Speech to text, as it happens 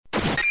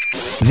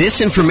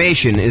This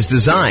information is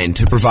designed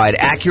to provide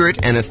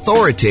accurate and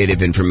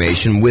authoritative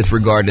information with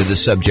regard to the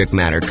subject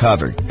matter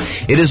covered.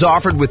 It is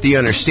offered with the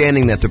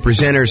understanding that the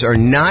presenters are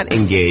not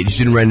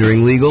engaged in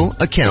rendering legal,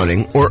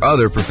 accounting, or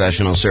other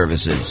professional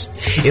services.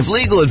 If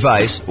legal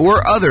advice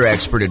or other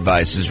expert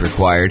advice is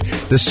required,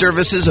 the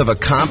services of a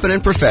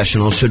competent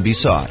professional should be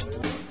sought.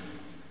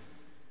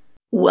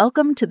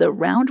 Welcome to the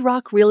Round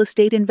Rock Real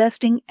Estate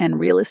Investing and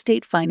Real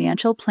Estate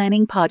Financial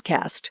Planning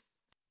Podcast.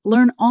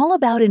 Learn all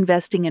about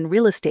investing in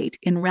real estate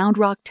in Round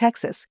Rock,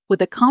 Texas,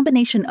 with a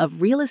combination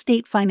of real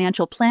estate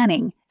financial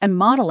planning and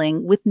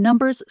modeling with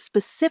numbers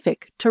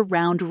specific to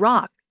Round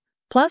Rock,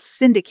 plus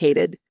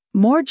syndicated,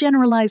 more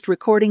generalized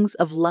recordings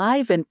of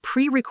live and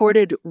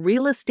pre-recorded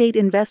real estate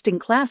investing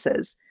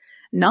classes,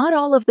 not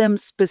all of them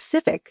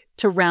specific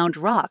to Round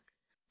Rock.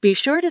 Be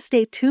sure to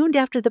stay tuned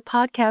after the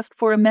podcast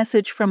for a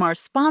message from our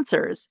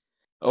sponsors.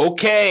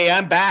 Okay,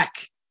 I'm back.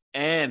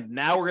 And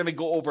now we're going to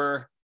go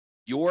over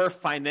your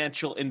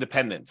financial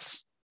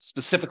independence.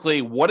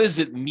 Specifically, what does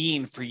it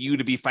mean for you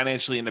to be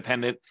financially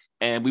independent?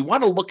 And we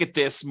want to look at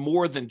this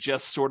more than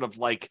just sort of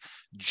like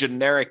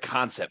generic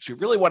concepts. We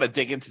really want to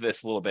dig into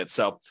this a little bit.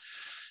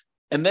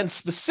 And then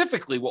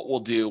specifically what we'll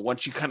do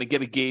once you kind of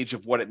get a gauge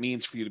of what it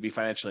means for you to be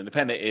financially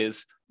independent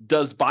is,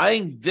 does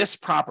buying this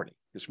property,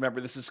 because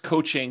remember, this is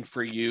coaching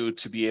for you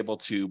to be able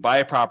to buy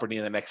a property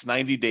in the next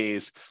 90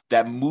 days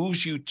that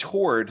moves you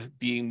toward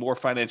being more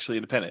financially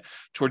independent,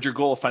 toward your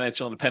goal of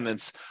financial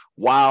independence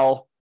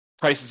while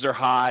prices are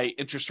high,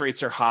 interest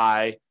rates are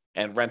high,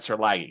 and rents are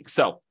lagging.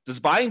 So does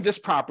buying this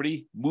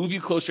property move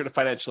you closer to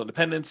financial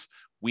independence?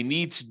 We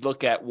need to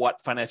look at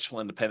what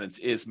financial independence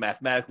is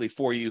mathematically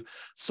for you.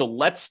 So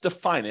let's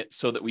define it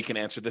so that we can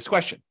answer this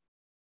question.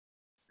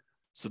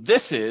 So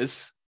this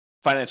is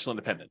financial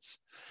independence.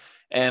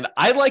 And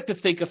I like to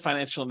think of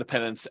financial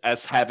independence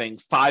as having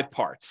 5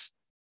 parts.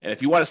 And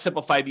if you want to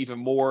simplify it even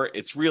more,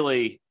 it's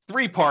really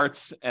 3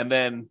 parts, and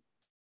then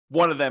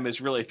one of them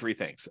is really 3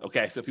 things.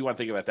 Okay, so if you want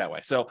to think of it that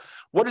way. So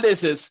what it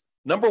is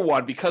number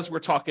one, because we're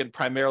talking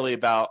primarily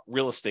about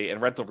real estate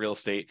and rental real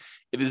estate,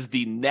 it is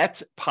the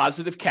net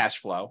positive cash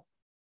flow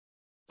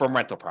from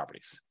rental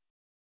properties.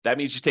 That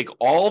means you take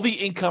all the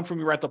income from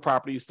your rental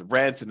properties, the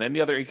rent, and any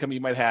other income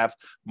you might have,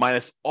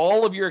 minus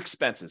all of your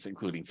expenses,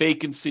 including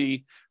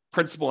vacancy,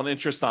 principal and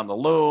interest on the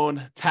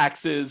loan,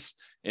 taxes,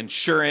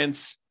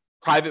 insurance,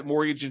 private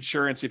mortgage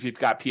insurance if you've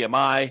got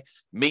PMI,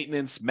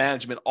 maintenance,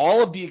 management,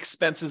 all of the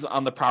expenses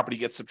on the property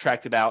get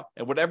subtracted out,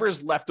 and whatever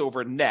is left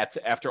over net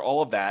after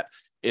all of that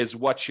is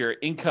what your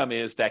income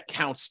is that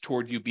counts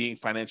toward you being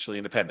financially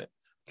independent.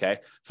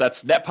 Okay, so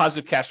that's net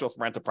positive cash flow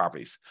from rental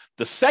properties.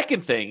 The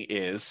second thing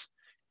is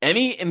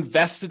any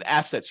invested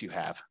assets you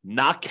have,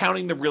 not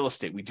counting the real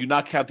estate. We do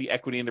not count the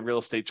equity in the real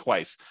estate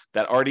twice.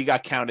 That already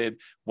got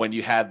counted when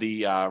you had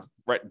the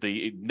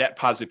net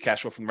positive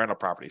cash flow from rental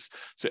properties.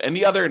 So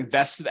any other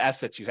invested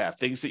assets you have,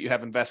 things that you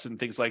have invested in,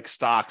 things like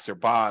stocks or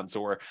bonds,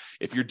 or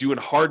if you're doing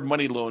hard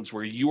money loans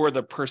where you are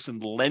the person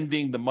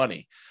lending the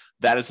money,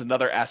 that is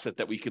another asset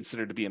that we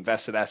consider to be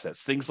invested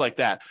assets. Things like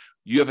that.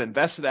 You have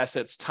invested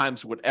assets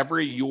times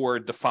whatever your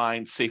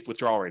defined safe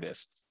withdrawal rate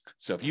is.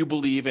 So if you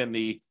believe in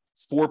the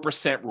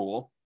 4%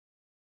 rule,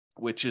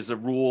 which is a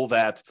rule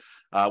that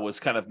was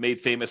kind of made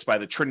famous by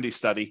the Trinity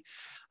study,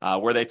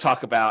 where they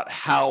talk about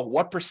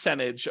what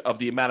percentage of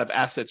the amount of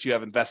assets you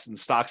have invested in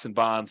stocks and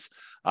bonds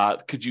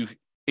could you,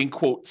 in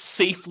quote,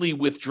 safely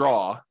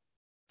withdraw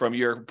from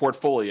your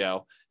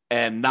portfolio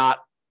and not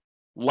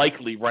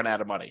likely run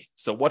out of money.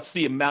 So what's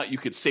the amount you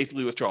could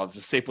safely withdraw? It's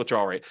a safe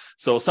withdrawal rate.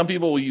 So some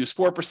people will use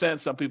 4%,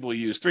 some people will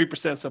use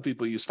 3%, some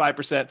people use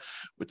 5%.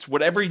 It's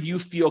whatever you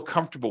feel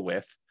comfortable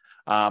with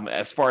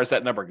as far as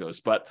that number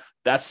goes. But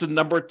that's the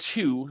number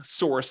 2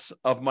 source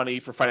of money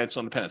for financial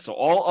independence. So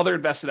all other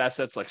invested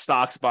assets like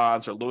stocks,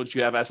 bonds, or loans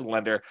you have as a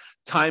lender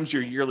times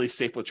your yearly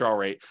safe withdrawal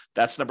rate,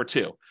 that's number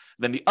 2. And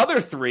then the other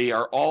 3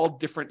 are all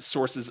different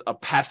sources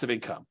of passive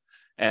income.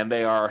 And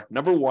they are,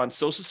 number 1,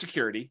 Social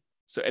Security.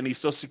 So any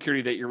Social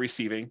Security that you're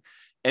receiving,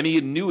 any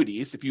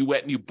annuities. If you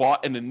went and you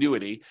bought an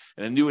annuity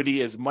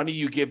is money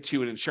you give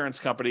to an insurance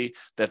company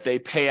that they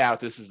pay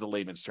out. This is the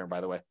layman's term, by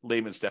the way,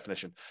 layman's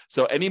definition.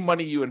 So any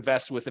money you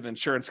invest with an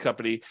insurance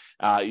company,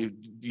 you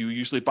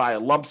usually buy a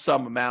lump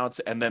sum amount,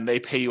 and then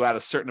they pay you out a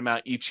certain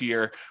amount each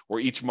year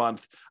or each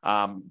month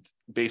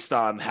based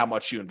on how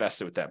much you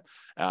invested with them.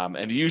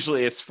 And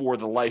usually it's for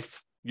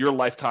your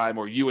lifetime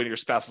or you and your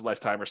spouse's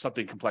lifetime or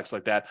something complex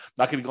like that. I'm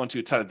not going to go into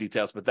a ton of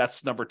details, but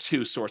that's number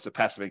 2 source of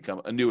passive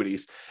income,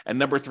 annuities. And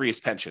number 3 is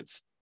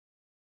pensions.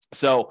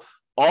 So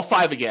all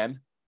 5 again,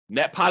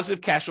 net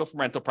positive cash flow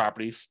from rental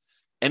properties,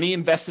 any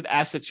invested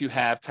assets you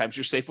have times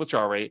your safe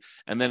withdrawal rate,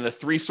 and then the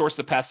 3 sources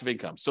of passive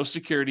income, Social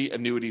Security,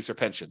 annuities, or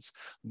pensions.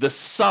 The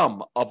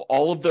sum of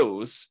all of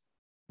those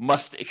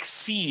must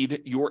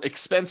exceed your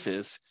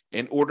expenses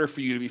in order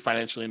for you to be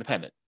financially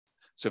independent.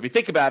 So if you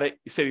think about it,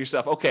 you say to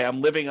yourself, okay, I'm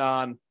living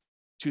on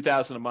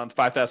 $2,000 a month,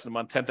 $5,000 a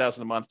month,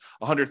 $10,000 a month,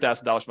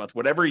 $100,000 a month,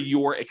 whatever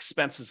your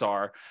expenses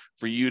are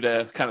for you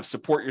to kind of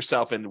support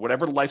yourself in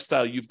whatever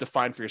lifestyle you've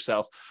defined for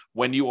yourself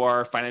when you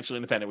are financially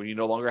independent, when you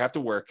no longer have to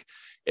work.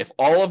 If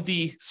all of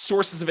the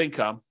sources of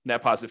income,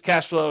 net positive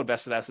cash flow,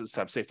 invested assets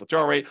times safe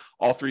withdrawal rate,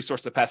 all three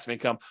sources of passive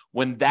income,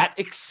 when that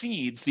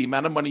exceeds the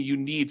amount of money you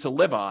need to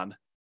live on,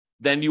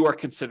 then you are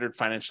considered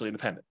financially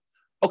independent.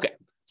 Okay,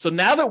 so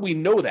now that we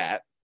know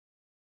that,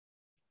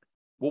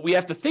 what we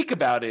have to think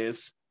about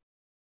is,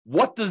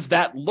 what does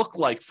that look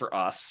like for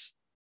us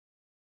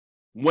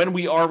when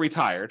we are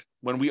retired,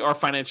 when we are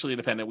financially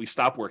independent, we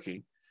stop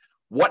working?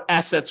 What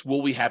assets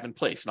will we have in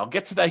place? And I'll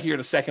get to that here in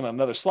a second on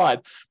another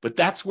slide, but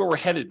that's where we're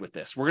headed with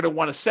this. We're going to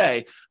want to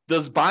say,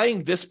 does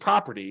buying this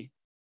property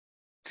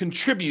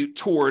contribute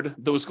toward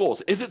those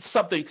goals? Is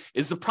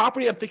the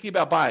property I'm thinking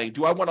about buying,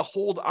 do I want to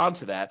hold on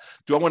to that?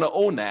 Do I want to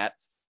own that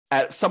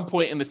at some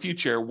point in the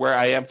future where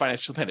I am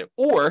financially independent?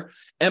 Or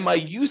am I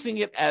using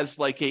it as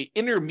like a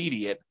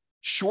intermediate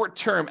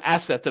short-term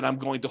asset that I'm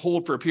going to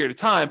hold for a period of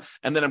time,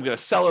 and then I'm going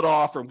to sell it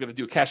off, or I'm going to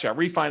do a cash out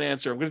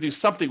refinance, or I'm going to do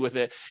something with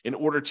it in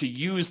order to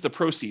use the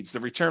proceeds, the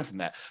return from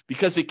that,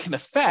 because it can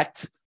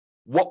affect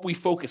what we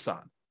focus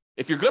on.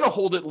 If you're going to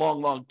hold it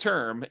long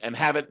term and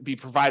have it be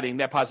providing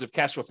net positive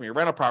cash flow from your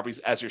rental properties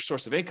as your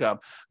source of income,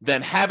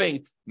 then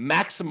having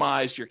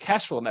maximized your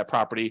cash flow in that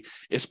property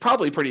is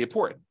probably pretty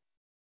important.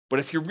 But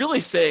if you're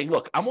really saying,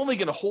 look, I'm only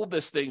going to hold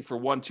this thing for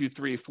 1, 2,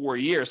 3, 4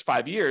 years,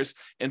 5 years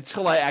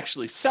until I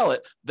actually sell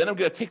it, then I'm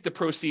going to take the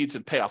proceeds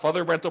and pay off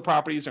other rental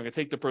properties. I'm going to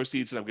take the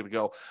proceeds and I'm going to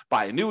go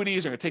buy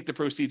annuities. I'm going to take the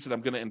proceeds and I'm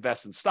going to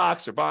invest in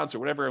stocks or bonds or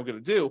whatever I'm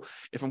going to do.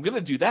 If I'm going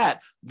to do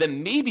that,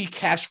 then maybe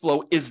cash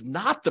flow is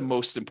not the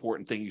most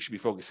important thing you should be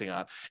focusing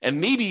on. And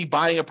maybe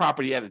buying a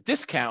property at a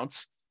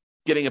discount,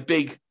 getting a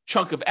big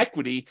chunk of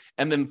equity,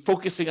 and then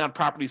focusing on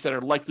properties that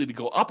are likely to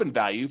go up in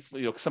value,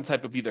 some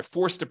type of either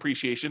forced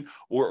appreciation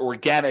or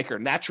organic or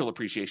natural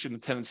appreciation, the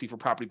tendency for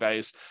property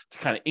values to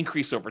kind of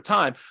increase over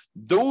time,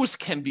 those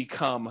can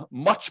become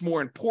much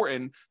more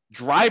important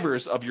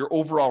drivers of your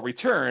overall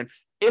return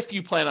if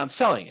you plan on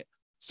selling it.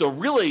 So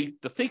really,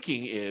 the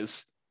thinking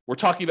is, we're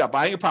talking about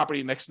buying a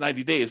property in the next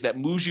 90 days that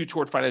moves you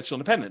toward financial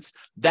independence.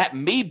 That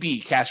may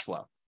be cash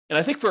flow. And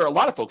I think for a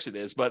lot of folks it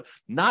is, but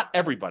not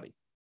everybody.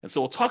 And so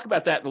we'll talk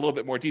about that in a little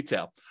bit more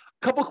detail.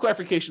 A couple of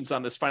clarifications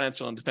on this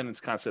financial independence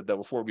concept, though,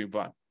 before we move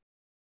on.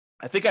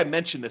 I think I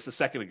mentioned this a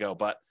second ago,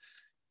 but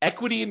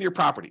equity in your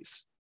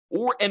properties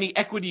or any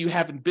equity you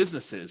have in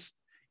businesses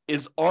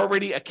is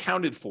already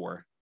accounted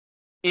for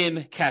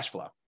in cash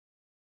flow.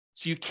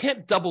 So you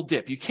can't double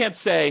dip. You can't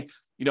say,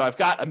 I've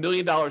got $1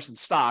 million in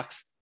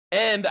stocks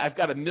and I've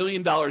got $1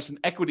 million in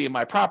equity in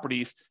my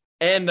properties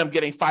and I'm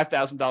getting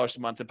 $5,000 a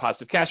month in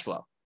positive cash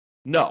flow.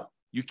 No.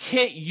 You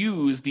can't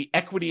use the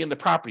equity in the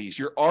properties.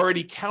 You're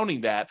already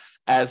counting that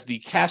as the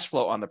cash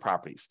flow on the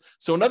properties.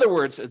 So in other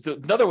words,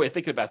 another way of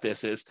thinking about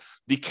this is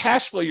the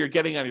cash flow you're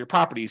getting on your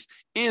properties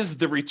is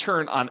the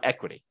return on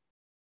equity.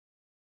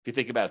 If you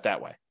think about it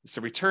that way, it's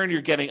the return you're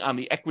getting on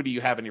the equity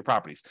you have in your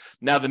properties.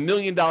 Now, the $1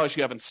 million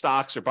you have in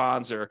stocks or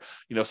bonds or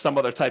some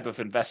other type of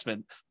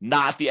investment,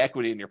 not the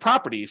equity in your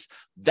properties,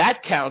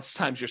 that counts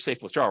times your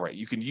safe withdrawal rate.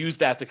 You can use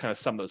that to kind of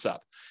sum those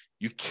up.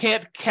 You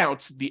can't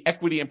count the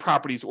equity in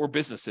properties or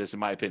businesses, in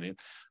my opinion,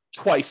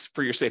 twice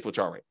for your safe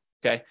withdrawal rate,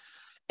 okay?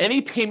 Any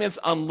payments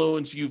on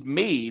loans you've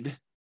made,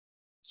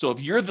 so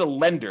if you're the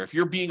lender, if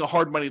you're being a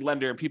hard money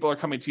lender and people are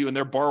coming to you and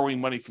they're borrowing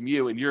money from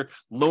you and you're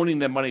loaning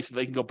them money so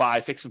they can go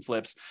buy fix and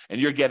flips and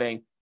you're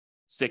getting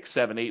 6,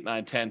 7, 8,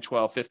 9, 10,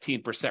 12,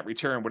 15%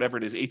 return, whatever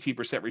it is,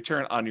 18%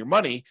 return on your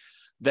money,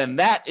 then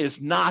that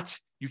is not,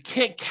 you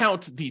can't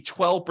count the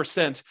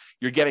 12%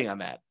 you're getting on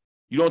that.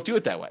 You don't do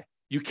it that way.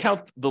 You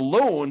count the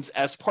loans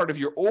as part of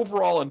your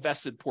overall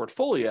invested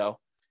portfolio,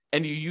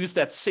 and you use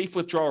that safe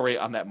withdrawal rate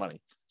on that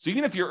money. So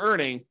even if you're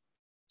earning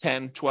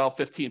 10, 12,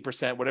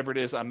 15%, whatever it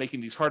is on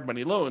making these hard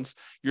money loans,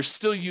 you're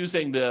still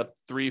using the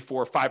 3,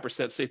 4,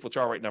 5% safe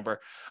withdrawal rate number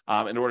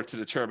in order to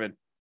determine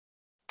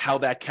how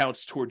that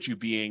counts towards you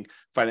being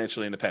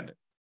financially independent.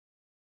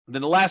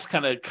 Then the last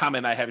kind of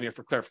comment I have in here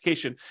for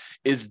clarification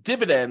is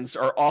dividends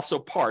are also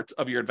part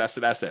of your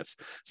invested assets.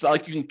 It's not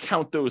like you can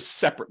count those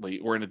separately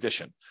or in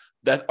addition.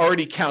 That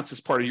already counts as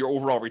part of your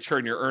overall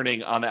return you're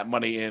earning on that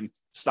money in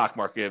stock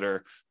market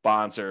or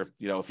bonds, or,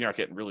 if you're not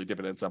getting really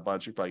dividends on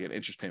bonds, you're probably getting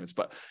interest payments,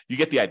 but you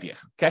get the idea.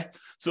 Okay.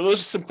 So those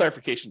are some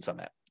clarifications on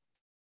that.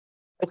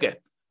 Okay.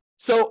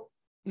 So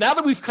now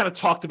that we've kind of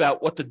talked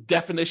about what the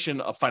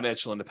definition of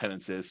financial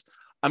independence is,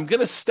 I'm going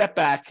to step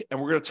back and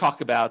we're going to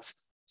talk about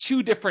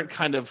two different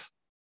kind of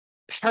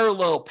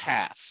parallel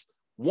paths.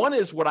 One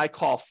is what I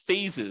call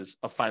phases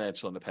of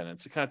financial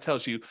independence. It kind of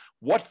tells you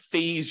what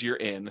phase you're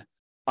in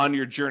on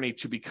your journey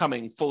to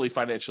becoming fully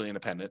financially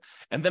independent.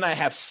 And then I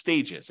have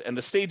stages. And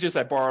the stages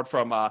I borrowed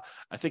from, I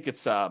think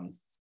it's,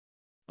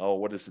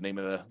 what is the name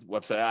of the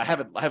website? I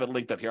have it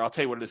linked up here. I'll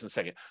tell you what it is in a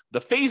second. The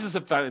phases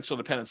of financial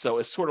independence, though,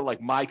 is sort of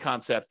like my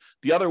concept.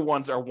 The other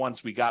ones are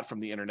ones we got from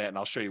the internet, and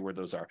I'll show you where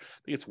those are. I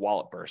think it's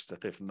Wallet Burst,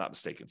 if I'm not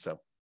mistaken. So,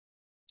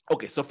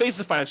 okay, so phases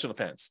of financial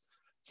independence.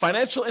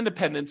 financial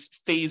independence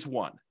phase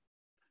one.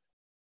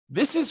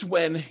 This is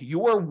when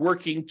you're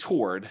working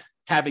toward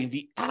having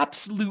the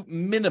absolute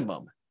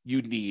minimum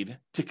you need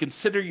to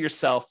consider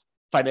yourself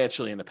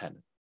financially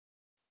independent.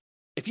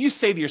 If you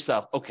say to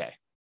yourself, okay,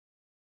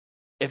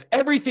 if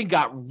everything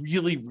got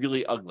really,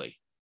 really ugly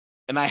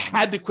and I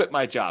had to quit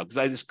my job because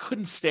I just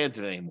couldn't stand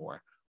it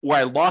anymore, or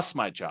I lost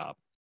my job,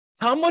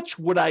 how much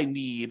would I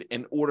need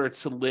in order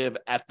to live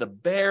at the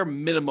bare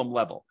minimum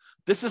level?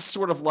 This is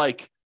sort of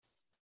like,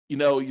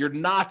 you're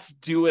not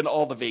doing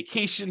all the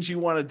vacations you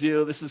want to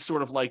do. This is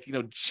sort of like,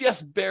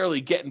 just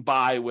barely getting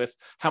by with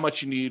how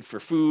much you need for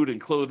food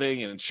and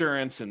clothing and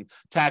insurance and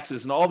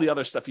taxes and all the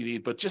other stuff you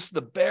need, but just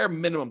the bare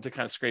minimum to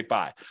kind of scrape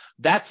by.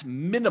 That's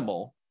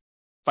minimal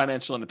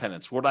financial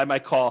independence, what I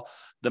might call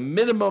the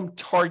minimum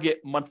target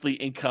monthly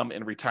income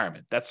in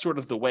retirement. That's sort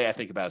of the way I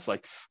think about it. It's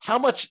like, how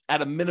much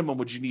at a minimum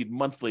would you need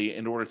monthly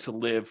in order to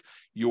live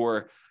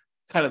your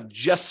kind of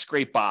just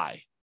scrape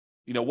by?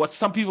 What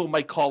some people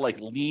might call like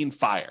lean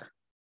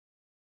financial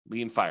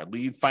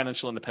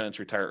independence,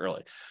 retire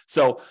early.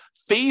 So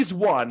phase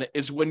one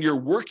is when you're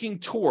working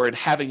toward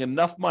having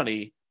enough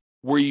money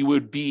where you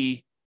would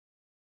be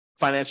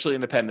financially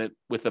independent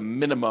with a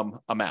minimum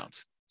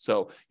amount.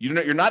 So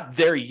you're not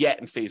there yet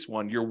in phase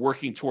one. You're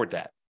working toward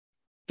that.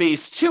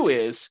 Phase two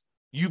is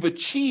you've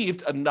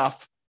achieved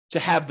enough to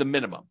have the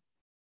minimum.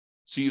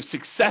 So you've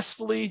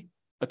successfully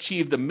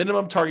achieved the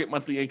minimum target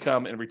monthly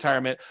income in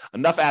retirement,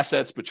 enough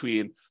assets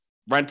between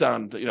rent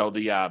on,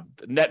 the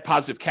net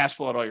positive cash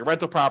flow on all your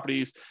rental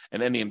properties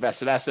and any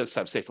invested assets,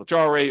 have safe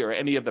withdrawal rate, or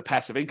any of the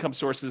passive income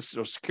sources,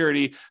 Social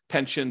Security,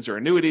 pensions, or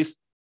annuities.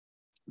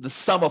 The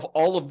sum of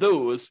all of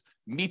those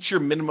meets your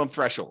minimum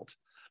threshold.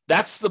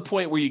 That's the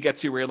point where you get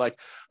to where you're like,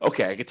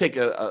 okay, I can take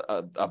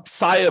a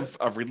sigh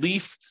of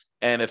relief.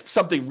 And if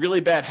something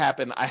really bad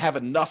happened, I have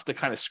enough to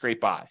kind of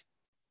scrape by.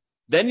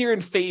 Then you're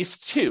in phase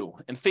two.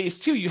 In phase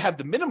two, you have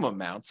the minimum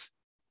amount,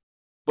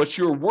 but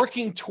you're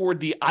working toward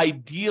the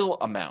ideal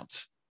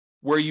amount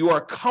where you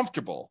are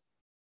comfortable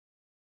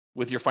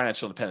with your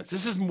financial independence.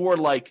 This is more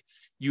like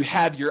you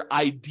have your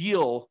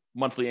ideal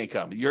monthly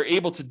income. You're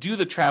able to do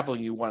the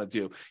traveling you want to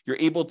do. You're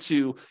able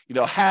to,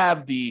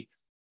 have the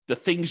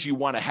things you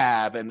want to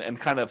have and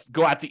kind of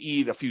go out to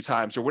eat a few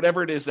times or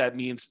whatever it is that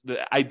means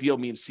the ideal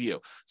means to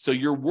you. So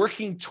you're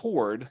working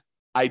toward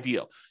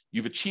ideal.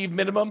 You've achieved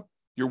minimum.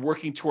 You're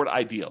working toward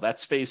ideal.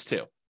 That's phase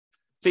two.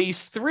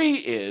 Phase three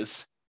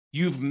is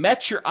you've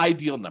met your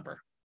ideal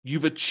number.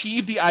 You've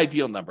achieved the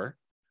ideal number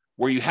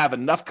where you have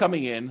enough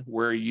coming in,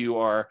 where you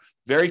are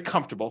very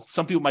comfortable.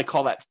 Some people might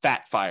call that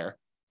fat fire,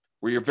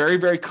 where you're very,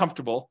 very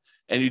comfortable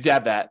and you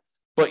have that,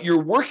 but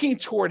you're working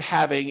toward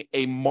having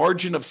a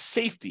margin of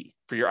safety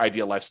for your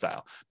ideal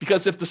lifestyle.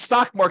 Because if the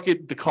stock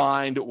market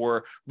declined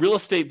or real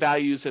estate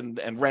values and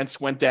rents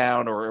went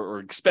down or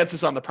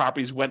expenses on the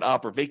properties went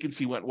up or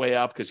vacancy went way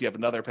up because you have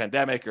another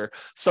pandemic or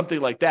something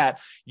like that,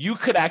 you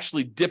could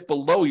actually dip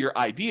below your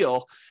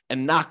ideal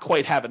and not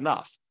quite have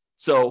enough.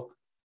 So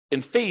in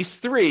phase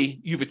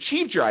three, you've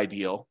achieved your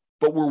ideal,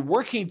 but we're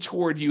working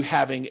toward you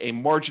having a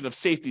margin of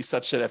safety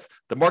such that if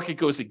the market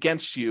goes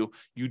against you,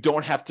 you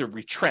don't have to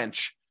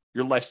retrench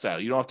your lifestyle.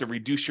 You don't have to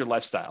reduce your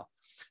lifestyle.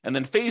 And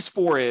then phase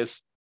four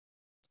is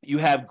you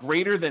have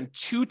greater than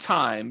 2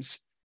 times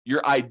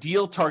your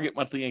ideal target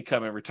monthly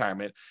income in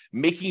retirement,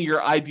 making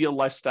your ideal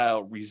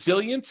lifestyle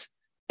resilient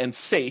and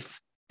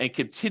safe and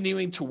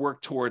continuing to work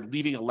toward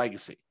leaving a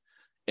legacy.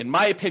 In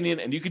my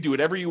opinion, and you can do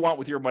whatever you want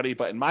with your money,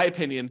 but in my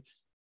opinion,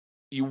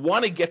 you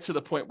want to get to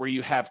the point where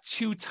you have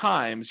 2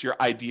 times your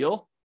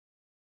ideal.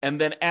 And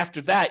then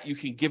after that, you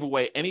can give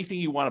away anything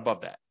you want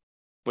above that.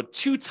 But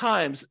 2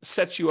 times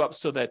sets you up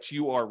so that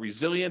you are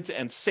resilient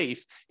and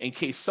safe in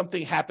case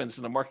something happens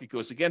and the market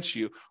goes against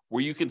you,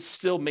 where you can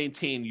still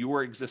maintain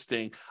your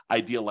existing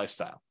ideal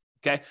lifestyle.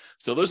 Okay.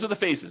 So those are the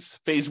phases.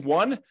 Phase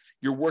one,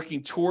 you're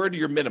working toward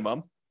your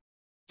minimum.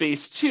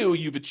 Phase two,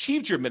 you've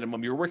achieved your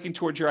minimum. You're working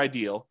towards your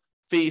ideal.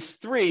 Phase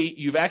three,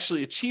 you've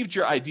actually achieved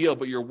your ideal,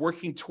 but you're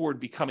working toward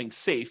becoming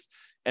safe.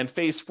 And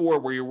phase four,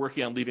 where you're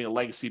working on leaving a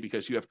legacy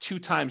because you have 2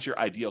 times your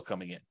ideal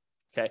coming in.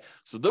 Okay,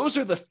 so those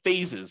are the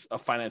phases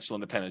of financial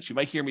independence. You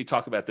might hear me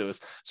talk about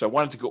those. So I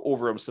wanted to go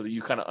over them so that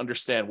you kind of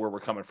understand where we're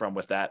coming from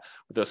with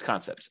those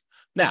concepts.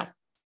 Now,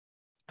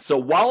 so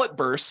Wallet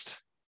Burst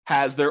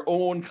has their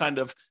own kind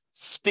of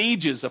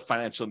stages of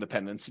financial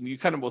independence, and you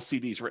kind of will see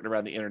these written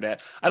around the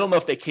internet. I don't know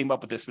if they came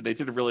up with this, but they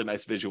did a really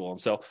nice visual. And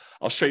so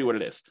I'll show you what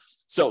it is.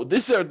 So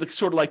these are the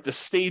sort of like the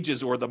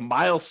stages or the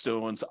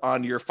milestones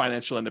on your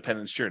financial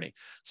independence journey.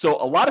 So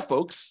a lot of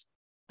folks,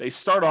 they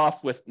start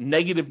off with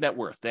negative net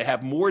worth. They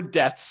have more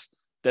debts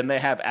than they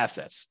have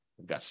assets.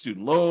 They've got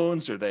student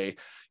loans, or they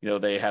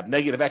have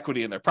negative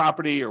equity in their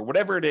property, or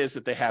whatever it is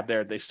that they have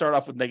there. They start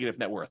off with negative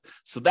net worth.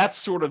 So that's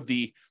sort of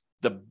the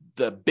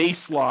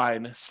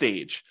baseline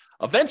stage.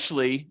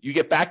 Eventually, you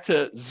get back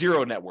to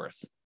 0 net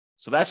worth.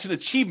 So that's an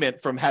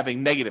achievement from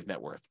having negative net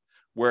worth,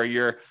 where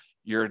your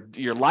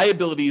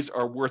liabilities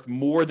are worth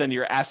more than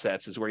your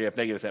assets is where you have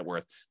negative net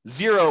worth.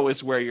 0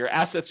 is where your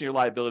assets and your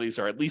liabilities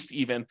are at least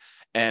even,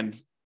 and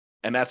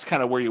And that's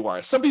kind of where you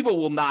are. Some people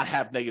will not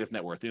have negative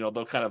net worth.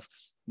 They'll kind of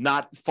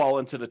not fall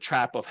into the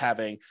trap of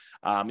having,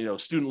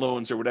 student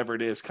loans or whatever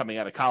it is coming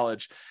out of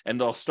college, and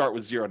they'll start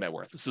with zero net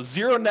worth. So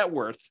zero net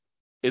worth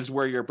is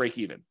where you're break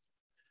even.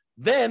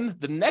 Then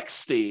the next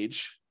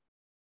stage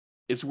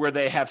is where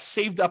they have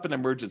saved up an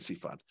emergency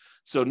fund.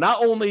 So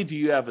not only do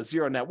you have a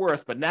zero net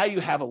worth, but now you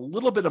have a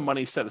little bit of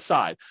money set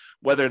aside,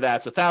 whether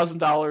that's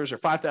 $1,000 or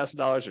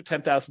 $5,000 or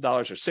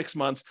 $10,000 or 6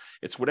 months.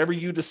 It's whatever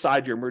you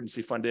decide your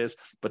emergency fund is,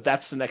 but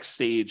that's the next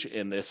stage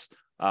in this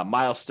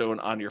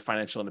milestone on your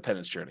financial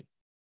independence journey.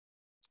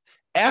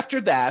 After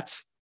that,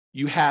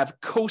 you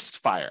have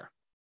Coast Fire.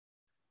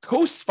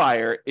 Coast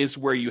Fire is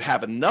where you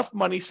have enough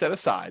money set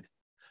aside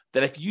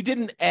that if you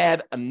didn't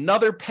add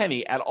another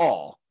penny at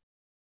all,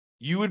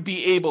 you would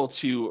be able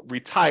to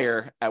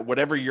retire at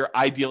whatever your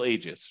ideal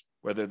age is,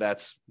 whether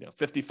that's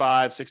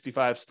 55,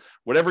 65,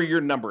 whatever your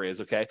number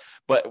is, okay?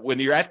 But when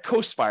you're at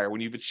Coast Fire,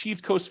 when you've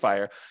achieved Coast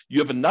Fire, you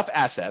have enough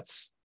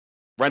assets,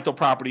 rental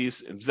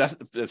properties,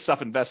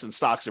 stuff invested in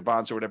stocks or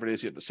bonds or whatever it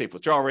is, you have the safe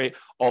withdrawal rate,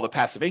 all the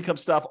passive income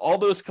stuff, all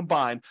those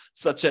combined,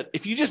 such that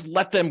if you just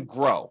let them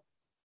grow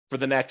for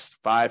the next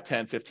 5,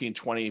 10, 15,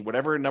 20,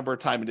 whatever number of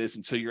time it is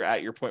until you're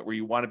at your point where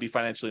you want to be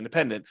financially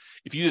independent,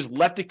 if you just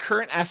let the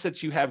current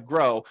assets you have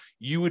grow,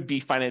 you would be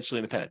financially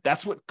independent.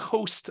 That's what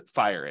Coast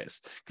Fire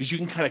is, because you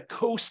can kind of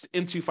coast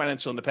into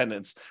financial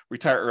independence,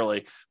 retire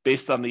early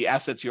based on the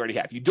assets you already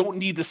have. You don't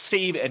need to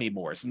save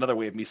anymore. It's another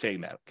way of me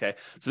saying that, okay?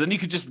 So then you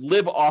could just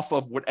live off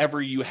of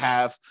whatever you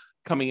have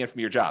coming in from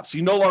your job. So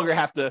you no longer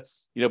have to,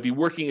 be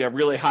working a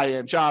really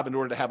high-end job in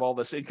order to have all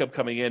this income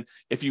coming in.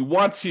 If you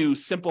want to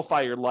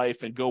simplify your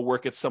life and go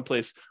work at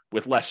someplace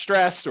with less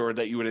stress or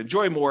that you would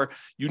enjoy more,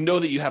 you know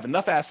that you have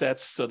enough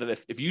assets so that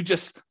if you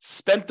just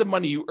spent the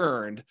money you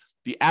earned,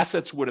 the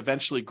assets would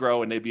eventually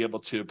grow and they'd be able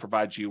to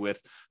provide you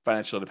with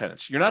financial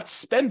independence. You're not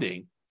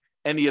spending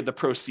any of the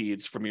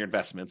proceeds from your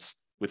investments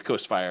with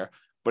Coast Fire,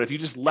 but if you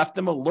just left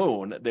them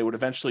alone, they would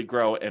eventually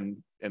grow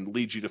and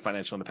lead you to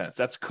financial independence.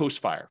 That's Coast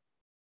Fire.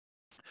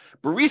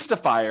 Barista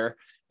Fire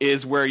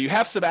is where you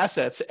have some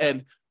assets,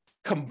 and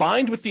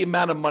combined with the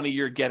amount of money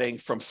you're getting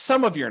from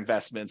some of your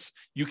investments,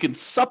 you can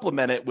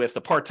supplement it with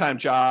a part-time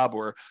job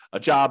or a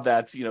job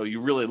that you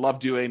really love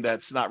doing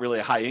that's not really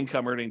a high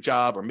income earning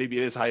job, or maybe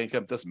it is high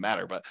income, it doesn't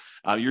matter, but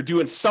you're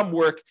doing some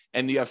work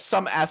and you have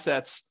some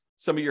assets,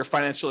 some of your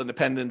financial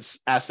independence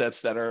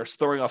assets that are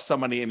throwing off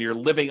some money, and you're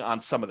living on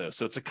some of those.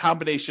 So it's a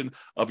combination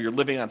of you're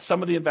living on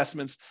some of the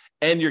investments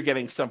and you're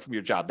getting some from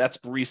your job. That's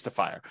Barista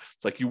Fire.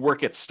 It's like you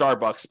work at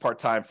Starbucks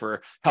part-time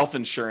for health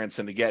insurance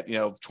and to get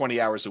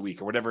 20 hours a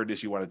week or whatever it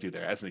is you want to do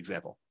there, as an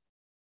example.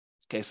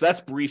 Okay, so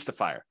that's Barista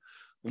Fire.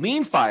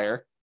 Lean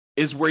Fire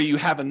is where you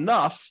have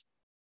enough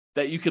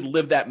that you could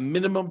live that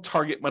minimum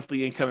target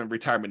monthly income and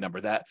retirement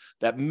number,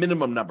 that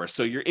minimum number.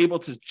 So you're able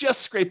to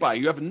just scrape by.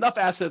 You have enough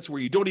assets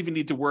where you don't even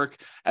need to work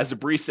as a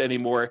barista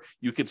anymore.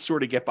 You could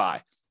sort of get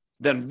by.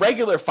 Then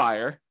regular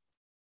Fire,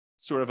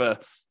 sort of a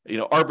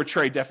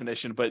arbitrary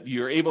definition, but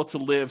you're able to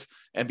live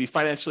and be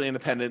financially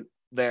independent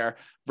there,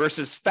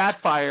 versus Fat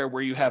Fire,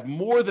 where you have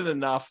more than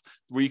enough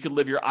where you can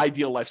live your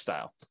ideal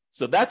lifestyle.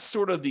 So that's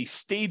sort of the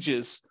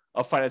stages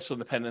of financial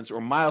independence or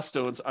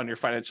milestones on your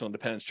financial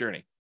independence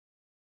journey.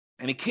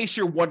 And in case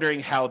you're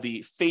wondering how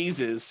the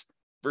phases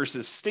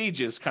versus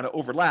stages kind of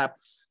overlap,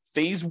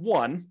 phase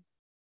 1,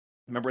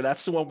 remember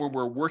that's the one where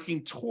we're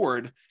working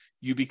toward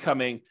you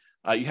becoming,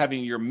 you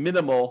having your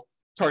minimal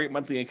target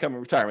monthly income in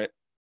retirement.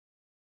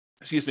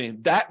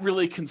 That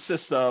really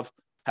consists of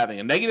having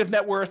a negative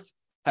net worth,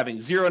 having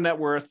zero net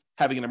worth,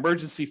 having an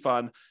emergency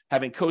fund,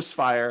 having Coast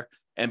Fire,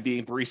 and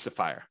being Barista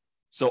Fire.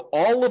 So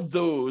all of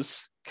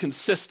those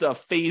consist of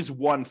phase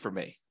 1 for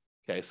me.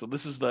 Okay, so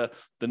this is the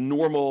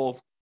normal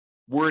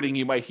wording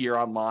you might hear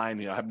online,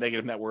 have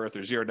negative net worth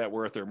or zero net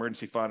worth or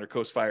emergency fund or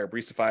Coast Fire or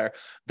Barista Fire.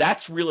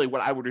 That's really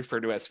what I would refer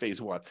to as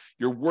phase 1.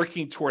 You're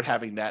working toward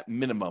having that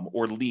minimum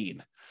or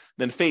lean.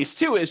 Then phase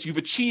 2 is you've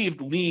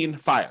achieved Lean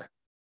Fire.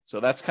 So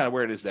that's kind of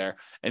where it is there.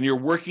 And you're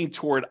working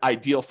toward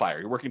Ideal Fire.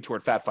 You're working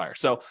toward Fat Fire.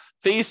 So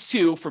phase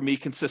 2 for me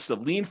consists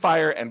of Lean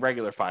Fire and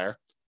Regular Fire.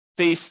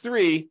 Phase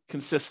 3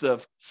 consists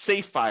of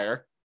Safe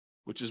Fire,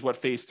 which is what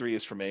phase 3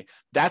 is for me.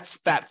 That's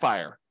Fat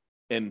Fire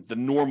in the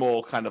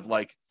normal kind of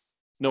like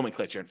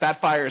nomenclature. And Fat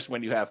Fire is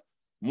when you have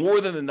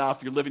more than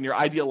enough, you're living your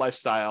ideal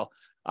lifestyle.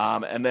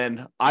 And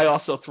then I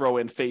also throw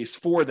in phase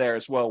 4 there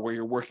as well, where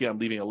you're working on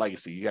leaving a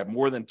legacy. You have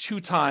more than 2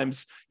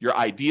 times your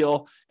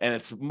ideal, and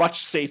it's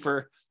much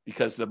safer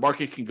because the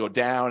market can go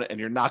down and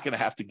you're not going to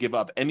have to give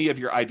up any of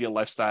your ideal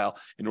lifestyle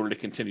in order to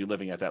continue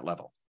living at that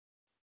level.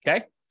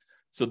 Okay.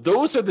 So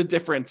those are the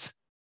different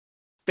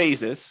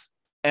phases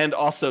and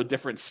also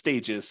different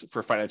stages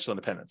for financial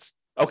independence.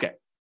 Okay.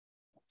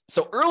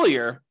 So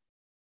earlier,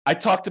 I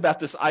talked about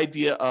this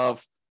idea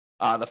of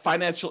the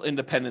financial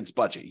independence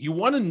budget. You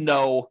want to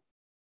know,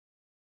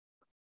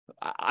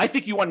 I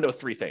think you want to know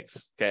 3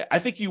 things. Okay. I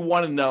think you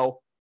want to know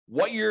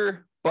what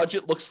your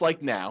budget looks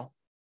like now,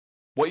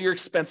 what your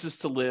expenses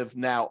to live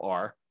now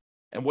are,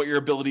 and what your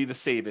ability to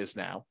save is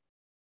now,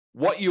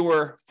 what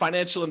your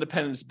financial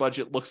independence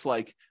budget looks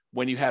like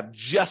when you have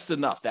just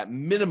enough, that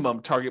minimum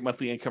target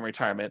monthly income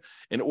retirement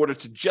in order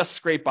to just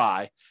scrape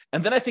by.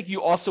 And then I think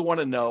you also want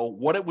to know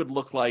what it would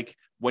look like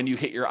when you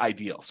hit your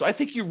ideal. So I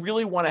think you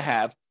really want to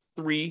have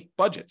 3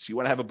 budgets. You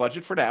want to have a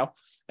budget for now.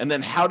 And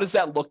then how does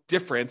that look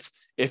different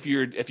if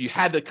you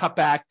had to cut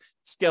back,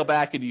 scale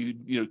back, and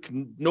you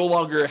no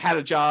longer had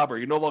a job, or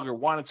you no longer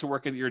wanted to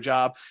work at your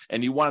job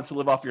and you wanted to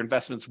live off your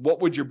investments?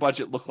 What would your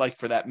budget look like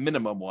for that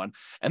minimum one?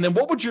 And then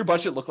what would your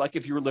budget look like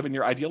if you were living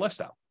your ideal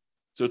lifestyle?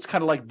 So it's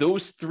kind of like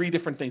those 3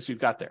 different things we've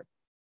got there.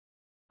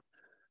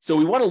 So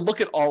we want to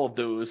look at all of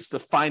those to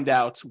find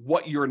out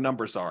what your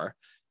numbers are.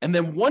 And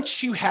then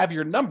once you have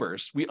your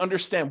numbers, we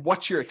understand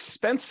what your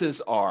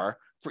expenses are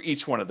for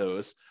each one of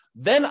those.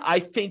 Then I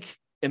think,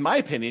 in my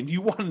opinion,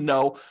 you want to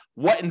know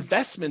what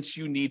investments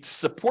you need to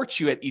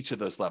support you at each of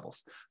those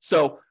levels.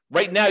 So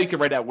right now you can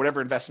write out whatever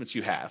investments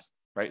you have,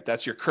 right?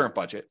 That's your current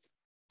budget.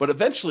 But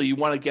eventually you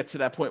want to get to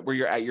that point where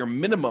you're at your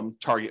minimum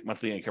target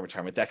monthly income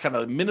retirement, that kind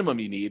of minimum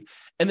you need.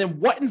 And then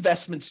what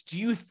investments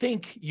do you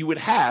think you would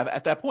have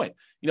at that point?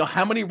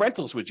 How many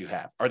rentals would you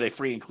have? Are they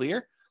free and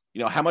clear?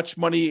 How much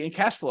money in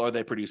cash flow are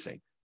they producing?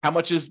 How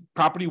much is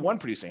property 1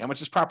 producing? How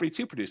much is property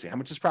 2 producing? How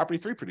much is property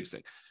 3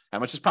 producing? How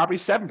much is property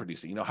 7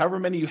 producing? However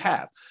many you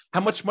have.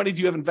 How much money do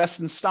you have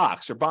invested in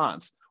stocks or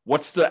bonds?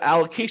 What's the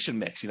allocation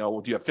mix? Do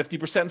you have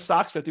 50% in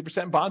stocks,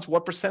 50% in bonds?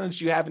 What percentage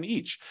do you have in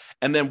each?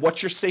 And then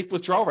what's your safe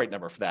withdrawal rate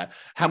number for that?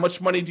 How much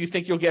money do you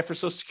think you'll get for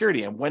Social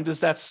Security? And when does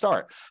that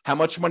start? How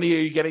much money are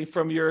you getting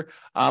from your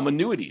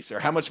annuities? Or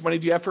how much money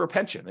do you have for a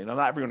pension? Not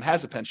everyone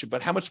has a pension,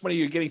 but how much money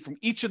are you getting from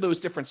each of those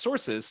different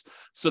sources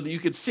so that you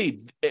can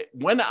see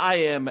when I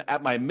am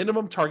at my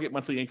minimum target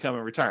monthly income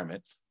in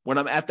retirement, when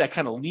I'm at that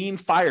kind of lean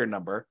fire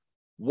number,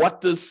 what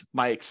does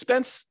my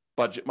expense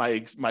budget,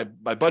 my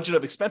budget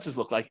of expenses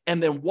look like?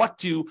 And then what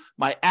do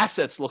my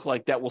assets look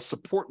like that will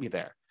support me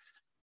there?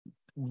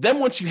 Then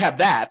once you have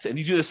that, and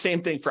you do the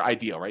same thing for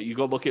ideal, right? You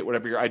go look at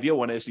whatever your ideal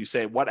one is, you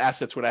say, what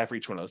assets would I have for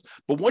each one of those?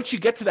 But once you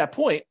get to that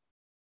point,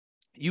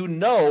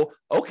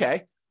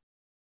 okay,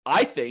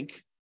 I think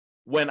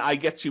when I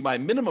get to my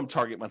minimum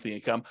target monthly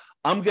income,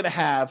 I'm going to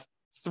have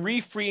 3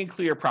 free and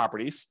clear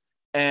properties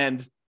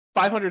and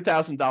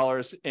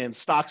 $500,000 in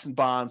stocks and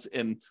bonds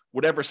in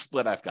whatever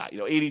split I've got,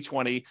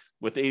 80-20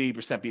 with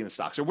 80% being in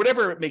stocks, or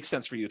whatever makes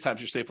sense for you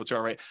times your safe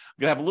withdrawal rate.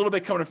 I'm going to have a little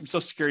bit coming in from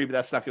Social Security, but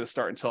that's not going to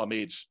start until I'm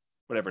age,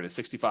 whatever it is,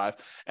 65.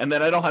 And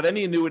then I don't have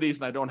any annuities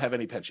and I don't have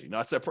any pension.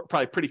 It's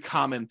probably pretty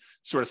common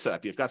sort of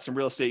setup. You've got some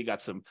real estate, you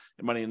got some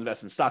money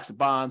invested in stocks and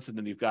bonds, and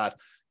then you've got,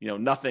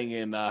 nothing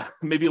in,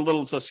 maybe a little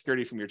in Social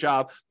Security from your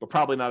job, but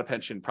probably not a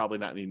pension, probably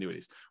not any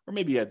annuities, or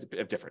maybe a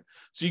different.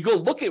 So you go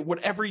look at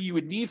whatever you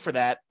would need for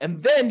that.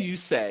 And then you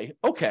say,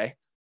 okay,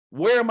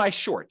 where am I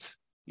short?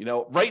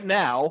 Right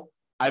now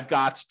I've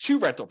got 2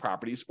 rental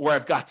properties, or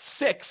I've got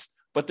 6,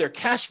 but their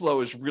cash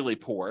flow is really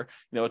poor.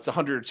 It's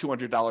 $100 or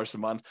 $200 a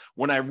month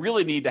when I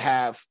really need to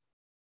have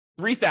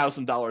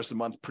 $3,000 a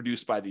month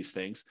produced by these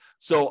things.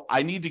 So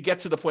I need to get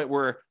to the point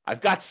where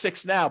I've got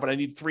 6 now, but I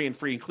need 3 and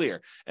free and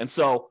clear. And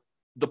so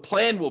the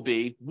plan will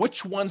be,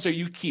 which ones are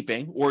you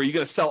keeping, or are you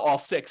going to sell all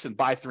 6 and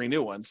buy 3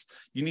 new ones?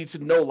 You need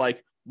to know,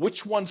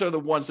 which ones are the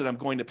ones that I'm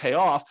going to pay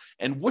off,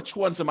 and which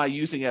ones am I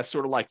using as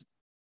sort of like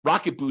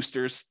rocket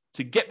boosters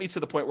to get me to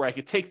the point where I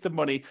could take the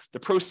money,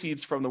 the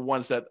proceeds from the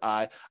ones that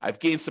I've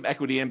gained some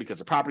equity in because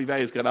the property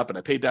value has gone up and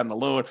I paid down the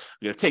loan.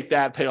 I'm going to take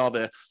that, pay all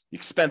the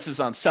expenses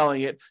on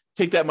selling it,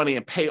 take that money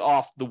and pay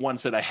off the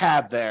ones that I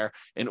have there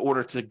in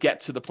order to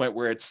get to the point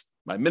where it's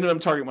my minimum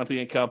target monthly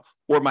income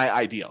or my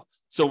ideal.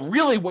 So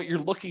really what you're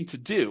looking to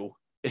do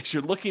is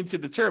you're looking to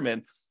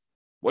determine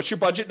what's your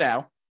budget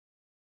now,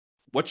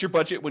 what's your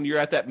budget when you're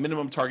at that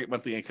minimum target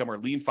monthly income or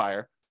lean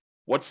fire,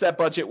 what's that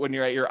budget when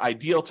you're at your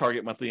ideal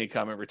target monthly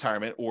income in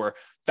retirement or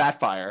fat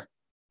fire?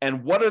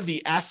 And what are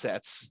the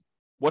assets?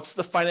 What's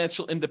the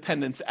financial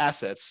independence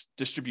assets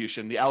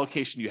distribution, the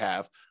allocation you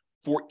have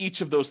for each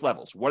of those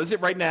levels? What is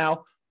it right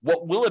now?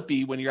 What will it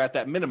be when you're at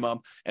that minimum?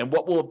 And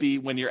what will it be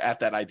when you're at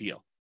that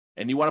ideal?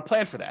 And you want to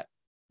plan for that.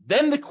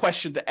 Then the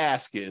question to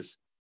ask is,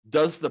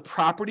 does the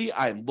property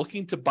I'm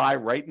looking to buy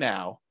right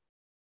now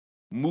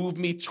move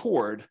me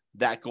toward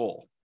that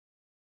goal?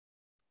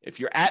 If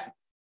you're at,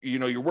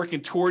 you're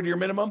working toward your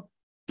minimum,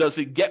 does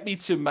it get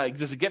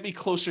me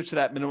closer to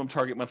that minimum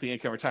target monthly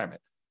income retirement?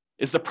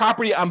 Is the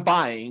property I'm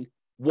buying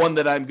one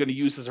that I'm going to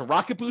use as a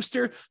rocket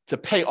booster to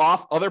pay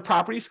off other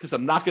properties because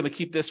I'm not going to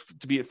keep this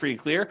to be free and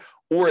clear?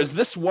 Or is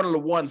this one of the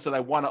ones that I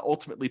want to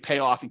ultimately pay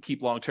off and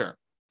keep long-term?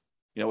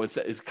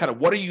 It's kind of,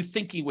 what are you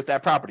thinking with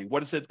that property?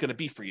 What is it going to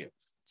be for you?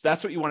 So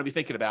that's what you want to be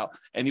thinking about.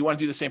 And you want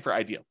to do the same for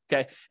ideal.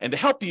 Okay. And to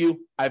help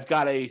you, I've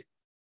got a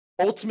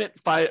ultimate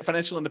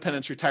financial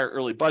independence retire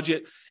early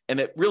budget. And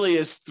it really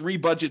is 3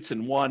 budgets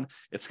in one.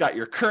 It's got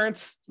your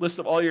current list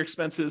of all your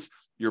expenses,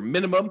 your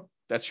minimum,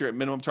 that's your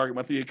minimum target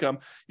monthly income,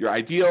 your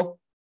ideal,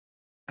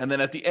 And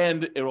then at the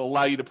end, it will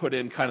allow you to put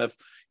in kind of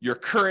your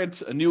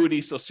current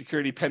annuity, Social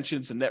Security,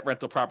 pensions, and net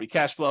rental property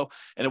cash flow.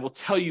 And it will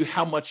tell you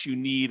how much you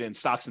need in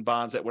stocks and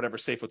bonds at whatever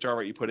safe withdrawal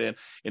rate you put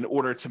in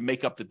order to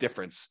make up the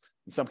difference.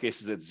 In some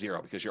cases, it's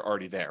zero because you're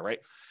already there, right?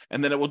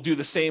 And then it will do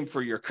the same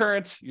for your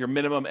current, your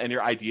minimum, and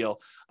your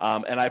ideal.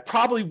 And I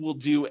probably will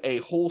do a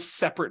whole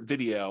separate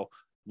video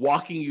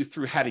walking you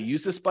through how to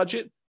use this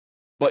budget.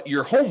 But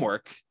your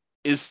homework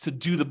is to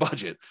do the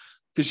budget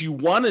because you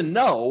want to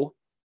know,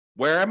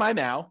 where am I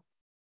now?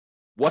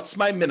 What's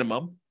my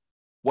minimum?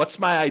 What's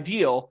my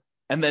ideal?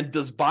 And then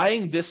does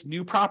buying this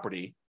new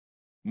property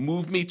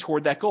move me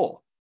toward that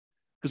goal?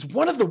 Because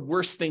one of the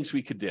worst things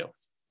we could do,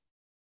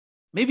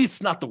 maybe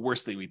it's not the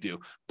worst thing we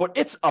do, but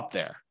it's up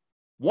there.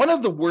 One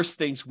of the worst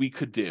things we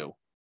could do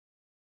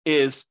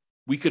is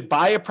we could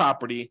buy a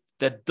property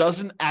that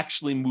doesn't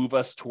actually move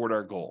us toward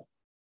our goal.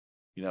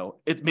 You know,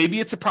 maybe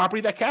it's a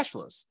property that cash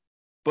flows,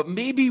 but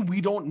maybe we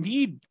don't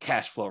need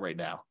cash flow right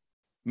now.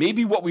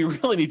 Maybe what we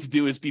really need to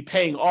do is be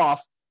paying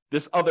off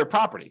this other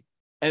property.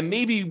 And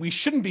maybe we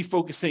shouldn't be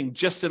focusing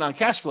just in on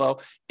cash flow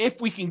if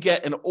we can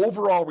get an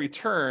overall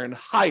return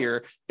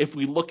higher if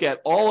we look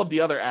at all of the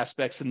other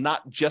aspects and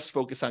not just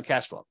focus on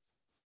cash flow.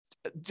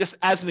 Just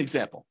as an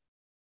example,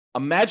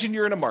 imagine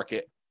you're in a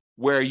market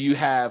where you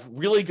have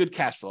really good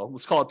cash flow.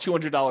 Let's call it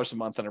 $200 a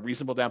month on a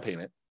reasonable down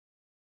payment.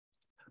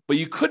 But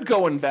you could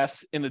go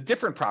invest in a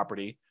different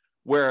property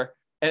where,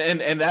 and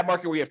that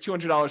market where you have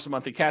 $200 a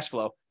month in cash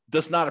flow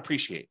does not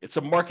appreciate. It's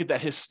a market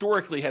that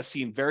historically has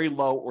seen very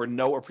low or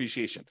no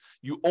appreciation.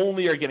 You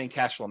only are getting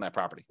cash flow on that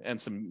property and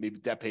some maybe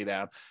debt pay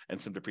down and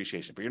some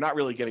depreciation, but you're not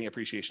really getting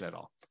appreciation at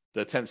all.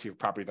 The tendency of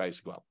property values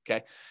to go up.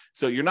 Okay.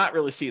 So you're not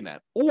really seeing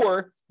that.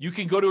 Or you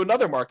can go to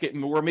another market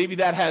where maybe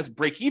that has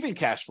break-even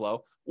cash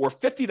flow or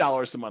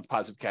 $50 a month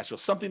positive cash flow,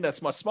 something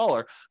that's much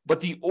smaller,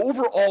 but the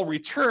overall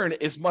return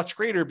is much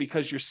greater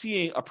because you're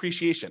seeing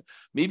appreciation.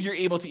 Maybe you're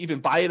able to even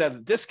buy it at a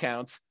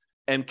discount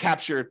and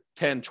capture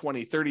 $10,000,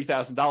 $20,000,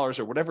 $30,000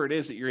 or whatever it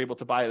is that you're able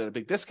to buy it at a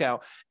big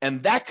discount.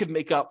 And that could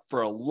make up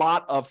for a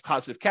lot of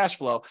positive cash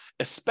flow,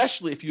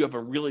 especially if you have a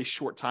really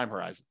short time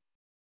horizon.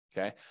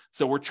 Okay.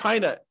 So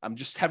I'm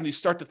just having you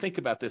start to think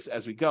about this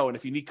as we go. And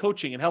if you need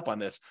coaching and help on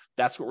this,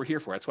 that's what we're here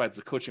for. That's why it's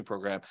a coaching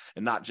program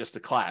and not just a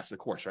class, a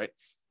course, right?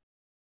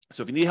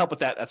 So if you need help with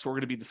that, that's what we're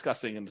going to be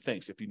discussing in the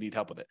things if you need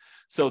help with it.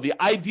 So the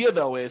idea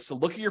though is to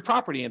look at your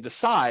property and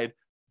decide,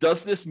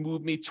 does this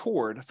move me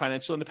toward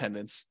financial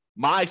independence,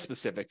 my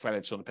specific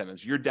financial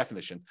independence, your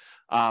definition,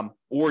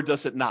 or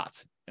does it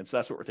not? And so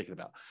that's what we're thinking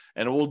about.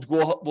 And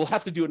we'll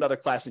have to do another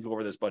class and go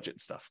over this budget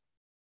and stuff.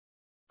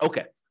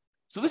 Okay.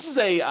 So this is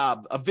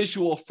a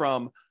visual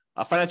from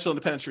Financial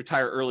Independence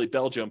Retire Early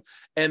Belgium.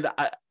 And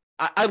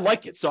I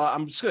like it. So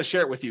I'm just going to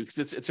share it with you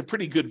because it's a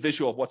pretty good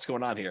visual of what's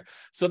going on here.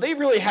 So they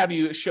really have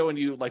you showing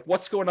you like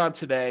what's going on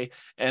today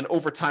and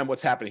over time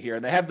what's happening here.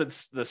 And they have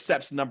the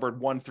steps numbered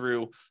 1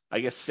 through, I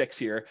guess, 6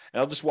 here. And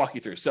I'll just walk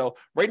you through. So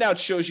right now it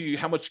shows you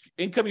how much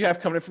income you have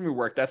coming in from your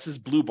work. That's this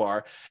blue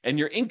bar. And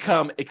your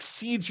income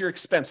exceeds your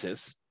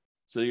expenses.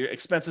 So your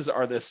expenses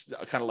are this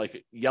kind of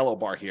like yellow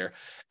bar here.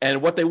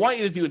 And what they want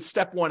you to do in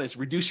step 1 is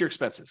reduce your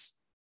expenses.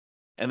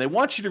 And they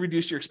want you to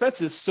reduce your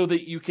expenses so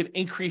that you can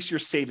increase your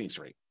savings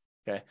rate.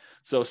 Okay.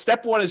 So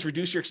step 1 is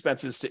reduce your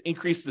expenses to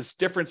increase this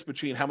difference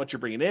between how much you're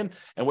bringing in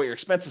and what your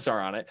expenses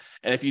are on it.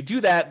 And if you do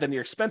that, then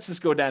your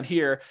expenses go down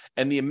here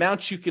and the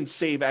amount you can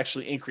save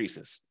actually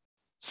increases.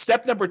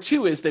 Step number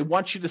 2 is they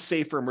want you to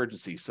save for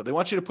emergencies. So they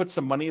want you to put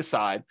some money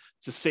aside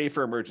to save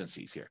for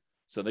emergencies here.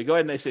 So they go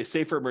ahead and they say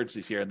save for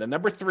emergencies here. And then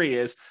number 3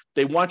 is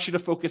they want you to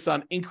focus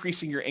on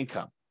increasing your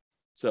income.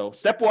 So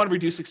step 1,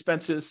 reduce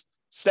expenses.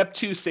 Step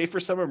 2, save for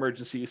some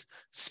emergencies.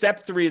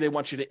 Step 3, they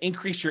want you to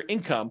increase your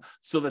income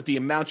so that the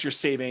amount you're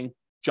saving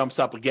jumps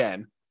up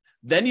again.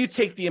 Then you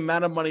take the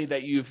amount of money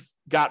that you've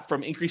got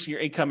from increasing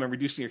your income and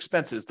reducing your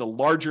expenses, the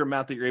larger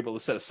amount that you're able to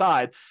set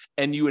aside,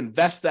 and you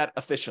invest that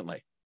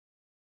efficiently.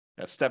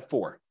 That's step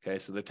 4. Okay,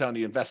 so they're telling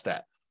you invest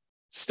that.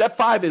 Step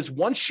 5 is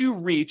once you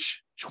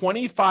reach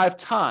 25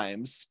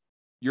 times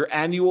your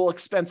annual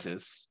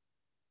expenses,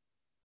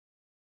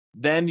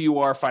 then you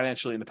are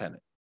financially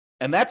independent.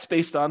 And that's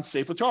based on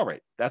safe withdrawal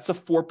rate. That's a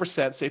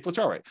 4% safe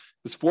withdrawal rate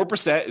because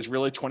 4% is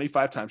really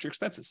 25 times your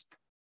expenses.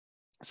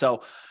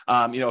 So,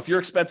 if your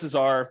expenses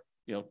are,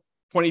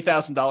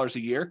 $20,000 a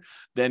year,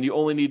 then you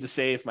only need to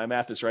save, my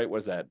math is right, what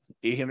is that,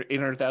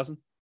 800,000?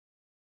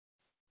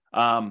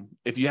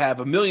 If you have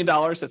 $1 million,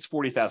 that's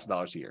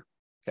 $40,000 a year.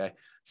 Okay.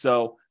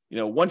 So,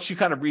 once you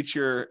kind of reach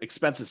your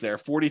expenses there,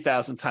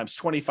 40,000 times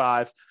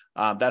 25,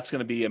 that's going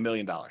to be $1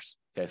 million.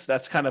 Okay. So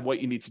that's kind of what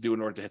you need to do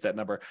in order to hit that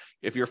number.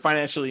 If you're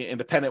financially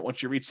independent,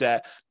 once you reach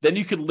that, then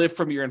you can live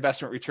from your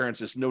investment returns.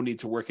 There's no need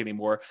to work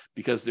anymore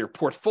because their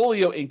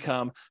portfolio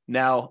income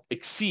now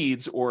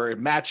exceeds or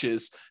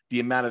matches the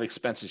amount of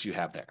expenses you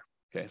have there.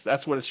 Okay. So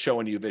that's what it's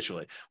showing you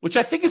visually, which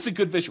I think is a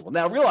good visual.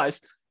 Now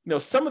realize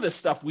some of this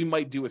stuff we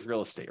might do with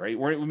real estate, right?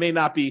 We may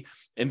not be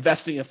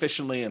investing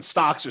efficiently in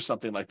stocks or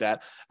something like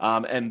that.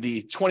 And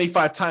the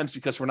 25 times,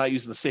 because we're not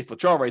using the safe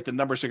withdrawal rate, the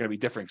numbers are going to be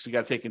different. So we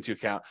got to take into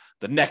account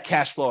the net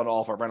cash flow on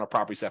all of our rental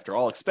properties after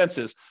all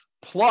expenses,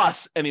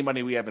 plus any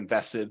money we have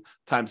invested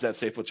times that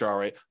safe withdrawal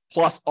rate,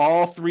 plus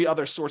all three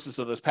other sources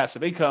of this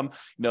passive income,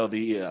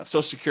 the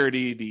Social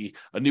Security, the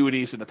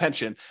annuities, and the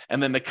pension.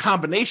 And then the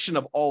combination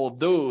of all of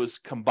those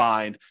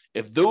combined,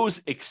 if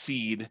those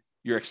exceed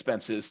your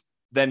expenses,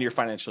 then you're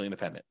financially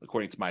independent,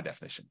 according to my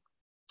definition.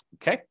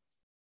 Okay?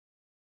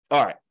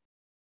 All right.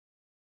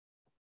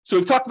 So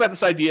we've talked about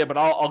this idea, but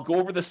I'll go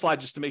over this slide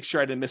just to make sure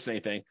I didn't miss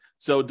anything.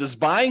 So does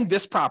buying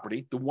this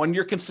property, the one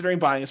you're considering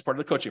buying as part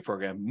of the coaching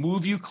program,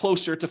 move you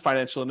closer to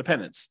financial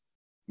independence?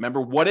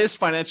 Remember, what is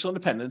financial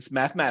independence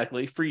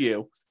mathematically for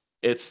you?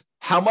 It's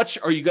how much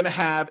are you going to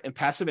have in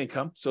passive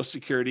income, Social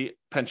Security,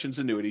 pensions,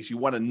 annuities. You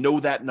want to know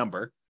that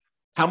number.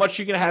 How much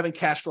you're going to have in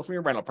cash flow from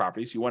your rental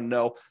properties. You want to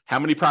know how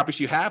many properties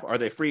you have. Are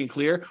they free and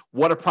clear?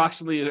 What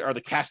approximately are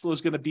the cash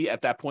flows going to be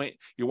at that point?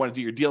 You want to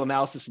do your deal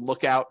analysis and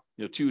look out,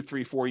 2,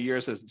 3, 4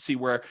 years and see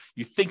where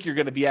you think you're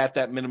going to be at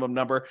that minimum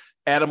number.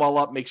 Add them all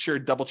up, make sure,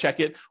 double check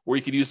it, or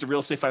you could use the Real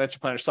Estate Financial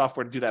Planner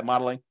software to do that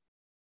modeling.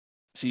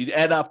 So you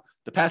add up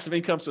the passive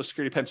income, Social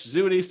Security, pensions,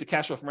 annuities, the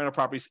cash flow from rental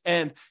properties,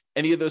 and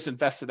any of those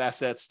invested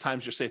assets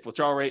times your safe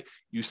withdrawal rate.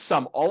 You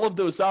sum all of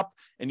those up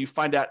and you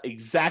find out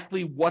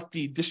exactly what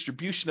the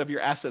distribution of your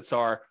assets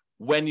are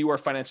when you are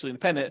financially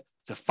independent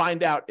to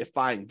find out if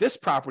buying this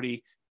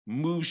property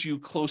moves you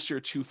closer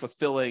to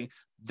fulfilling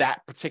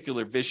that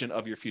particular vision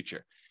of your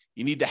future.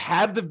 You need to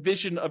have the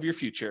vision of your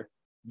future.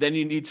 Then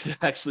you need to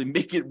actually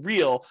make it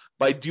real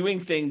by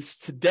doing things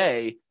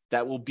today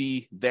that will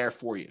be there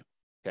for you.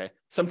 Okay.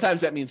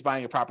 Sometimes that means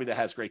buying a property that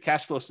has great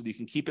cash flow so that you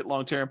can keep it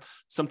long term.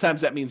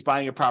 Sometimes that means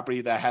buying a property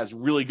that has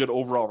really good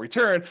overall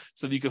return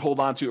so that you can hold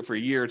on to it for a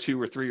year or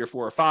 2 or 3 or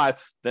 4 or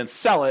 5, then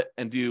sell it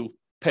and do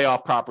pay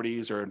off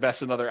properties or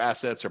invest in other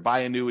assets or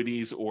buy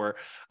annuities or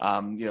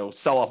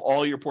sell off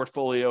all your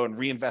portfolio and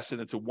reinvest it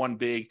into one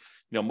big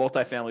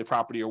multifamily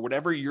property or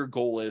whatever your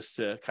goal is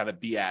to kind of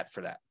be at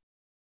for that.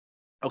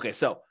 Okay,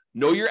 so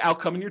know your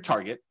outcome and your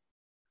target.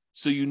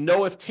 So you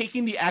know if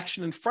taking the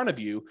action in front of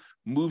you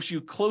moves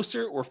you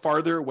closer or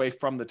farther away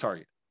from the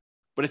target.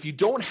 But if you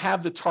don't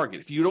have the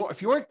target, if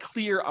you aren't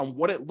clear on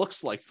what it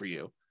looks like for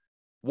you,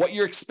 what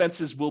your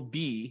expenses will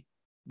be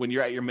when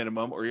you're at your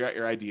minimum or you're at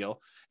your ideal,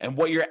 and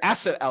what your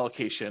asset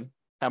allocation,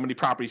 how many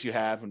properties you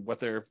have and what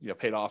they're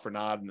paid off or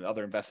not, and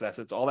other invested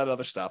assets, all that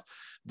other stuff,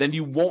 then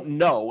you won't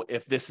know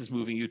if this is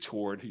moving you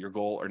toward your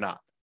goal or not.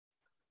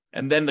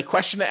 And then the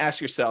question to ask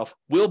yourself,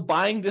 will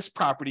buying this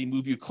property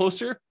move you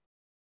closer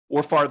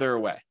or farther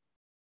away?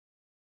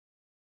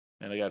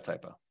 And I got a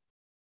typo.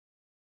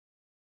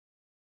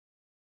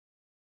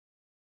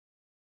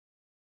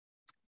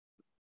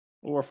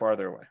 Or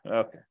farther away.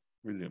 Okay,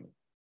 resuming.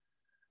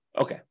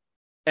 Okay.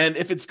 And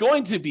if it's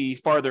going to be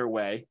farther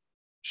away,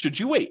 should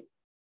you wait?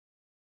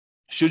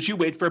 Should you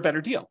wait for a better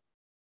deal?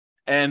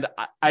 And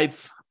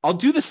I'll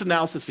do this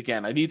analysis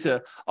again.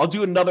 I'll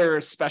do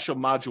another special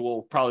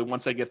module probably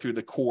once I get through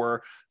the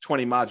core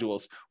 20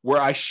 modules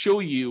where I show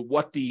you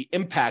what the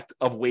impact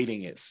of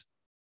waiting is.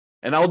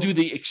 And I'll do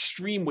the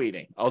extreme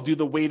waiting. I'll do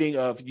the waiting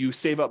of you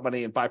save up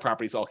money and buy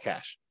properties all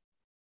cash.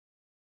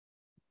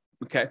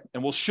 Okay.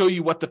 And we'll show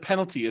you what the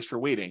penalty is for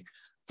waiting.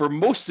 For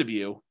most of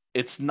you,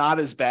 it's not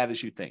as bad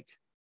as you think.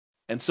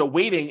 And so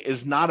waiting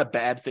is not a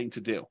bad thing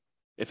to do.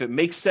 If it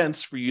makes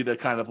sense for you to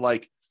kind of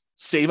like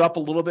save up a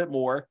little bit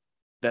more,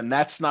 then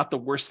that's not the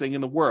worst thing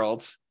in the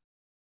world.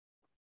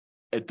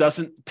 It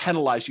doesn't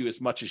penalize you as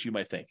much as you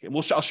might think. And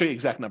I'll show you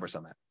exact numbers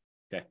on that.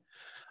 Okay.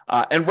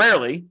 And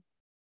rarely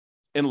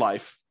in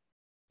life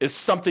is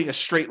something a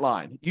straight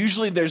line.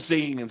 Usually there's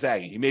zigging and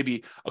zagging. You may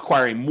be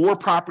acquiring more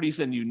properties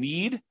than you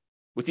need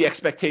with the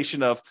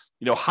expectation of,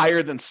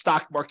 higher than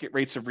stock market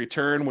rates of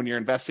return when you're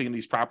investing in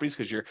these properties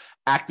because you're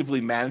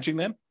actively managing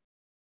them.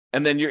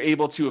 And then you're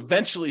able to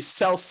eventually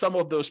sell some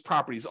of those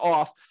properties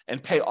off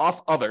and pay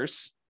off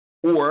others,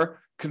 or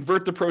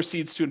convert the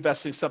proceeds to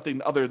investing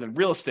something other than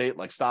real estate,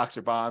 like stocks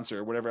or bonds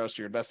or whatever else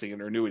you're investing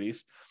in, or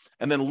annuities,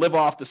 and then live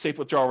off the safe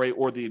withdrawal rate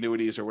or the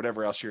annuities or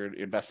whatever else you're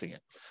investing in.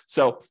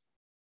 So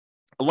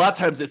a lot of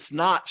times it's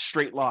not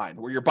straight line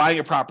where you're buying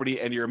a property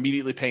and you're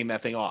immediately paying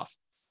that thing off.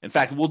 In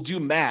fact, we'll do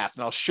math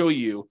and I'll show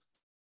you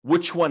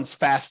which one's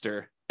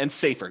faster and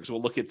safer, because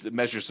we'll look at the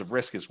measures of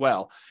risk as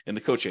well in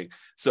the coaching.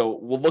 So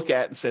we'll look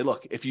at and say,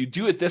 look, if you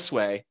do it this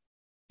way,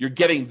 you're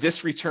getting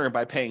this return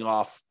by paying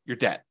off your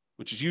debt,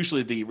 which is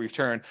usually the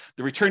return.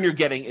 The return you're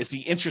getting is the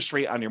interest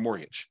rate on your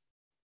mortgage,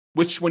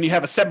 which when you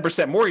have a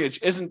 7% mortgage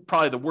isn't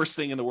probably the worst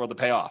thing in the world to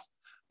pay off.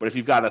 But if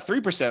you've got a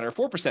 3%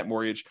 or 4%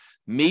 mortgage,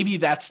 maybe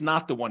that's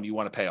not the one you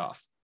want to pay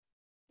off.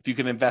 If you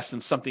can invest in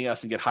something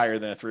else and get higher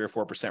than a 3 or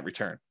 4%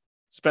 return,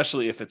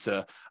 especially if it's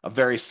a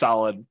very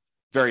solid,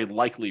 very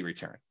likely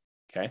return.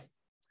 Okay.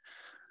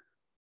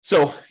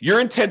 So your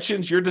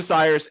intentions, your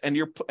desires, and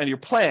your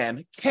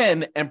plan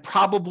can and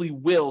probably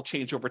will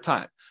change over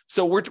time.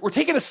 So we're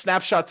taking a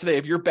snapshot today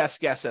of your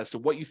best guess as to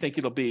what you think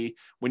it'll be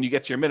when you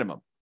get to your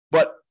minimum.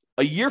 But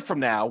a year from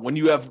now, when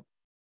you have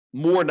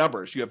more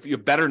numbers, you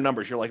have better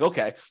numbers, you're like,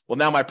 okay, well,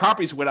 now my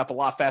properties went up a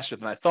lot faster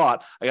than I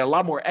thought. I got a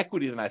lot more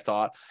equity than I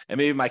thought. And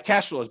maybe my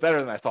cash flow is better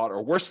than I thought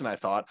or worse than I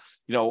thought.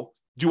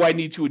 Do I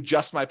need to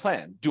adjust my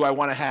plan? Do I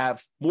want to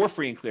have more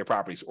free and clear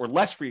properties or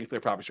less free and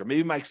clear properties? Or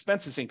maybe my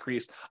expenses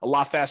increased a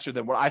lot faster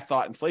than what I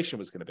thought inflation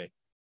was going to be.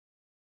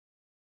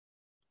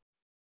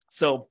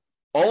 So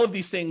all of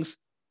these things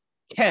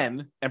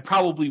can and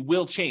probably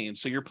will change.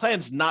 So your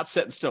plan's not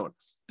set in stone.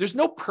 There's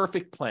no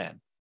perfect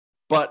plan,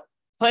 but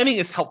planning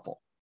is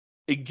helpful.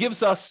 It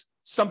gives us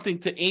something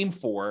to aim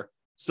for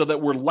so that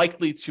we're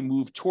likely to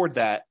move toward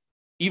that,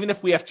 even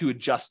if we have to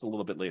adjust a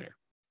little bit later.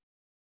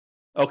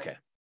 Okay.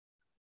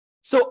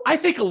 So I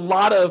think a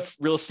lot of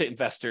real estate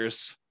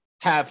investors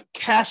have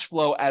cash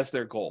flow as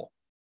their goal.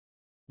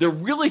 They're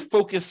really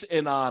focused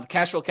in on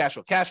cash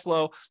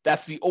flow.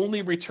 That's the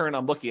only return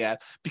I'm looking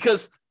at,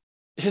 because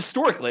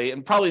historically,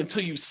 and probably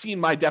until you've seen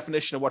my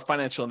definition of what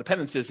financial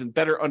independence is and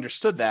better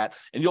understood that,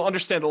 and you'll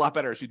understand a lot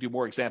better as we do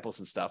more examples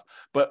and stuff.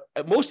 But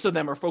most of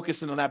them are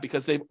focusing on that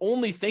because they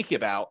only think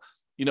about,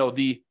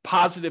 the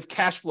positive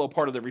cash flow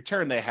part of the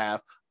return they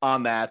have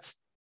on that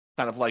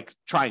kind of like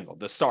triangle,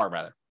 the star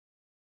rather.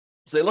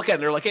 So they look at it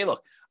and they're like, hey,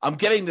 look, I'm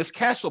getting this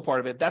cash flow part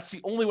of it. That's the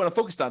only one I'm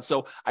focused on.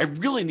 So I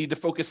really need to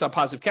focus on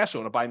positive cash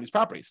flow when I'm buying these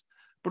properties.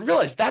 But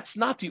realize that's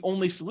not the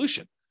only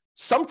solution.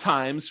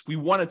 Sometimes we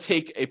want to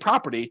take a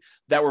property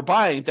that we're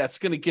buying that's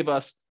going to give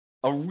us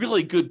a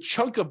really good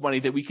chunk of money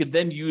that we could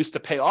then use to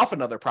pay off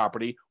another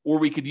property, or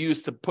we could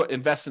use to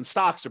invest in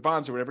stocks or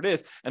bonds or whatever it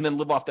is, and then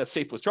live off that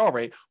safe withdrawal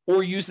rate,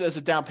 or use it as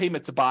a down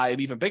payment to buy an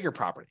even bigger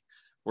property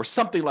or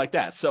something like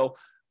that. So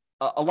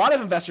a lot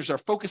of investors are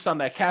focused on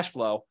that cash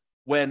flow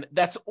when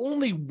that's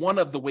only one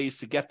of the ways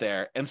to get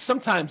there. And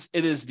sometimes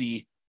it's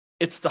the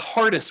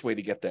hardest way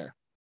to get there.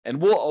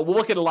 And we'll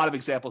look at a lot of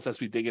examples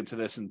as we dig into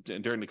this and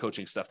during the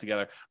coaching stuff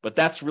together, but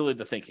that's really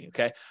the thinking.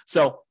 Okay.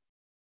 So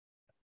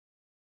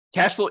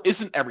cash flow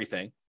isn't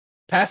everything.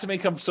 Passive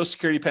income from Social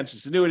Security,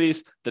 pensions,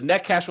 annuities, the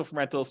net cash flow from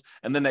rentals,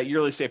 and then that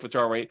yearly safe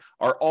withdrawal rate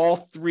are all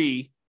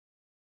 3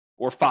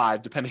 or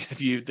 5, depending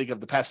if you think of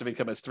the passive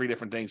income as 3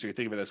 different things or you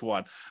think of it as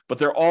one, but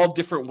they're all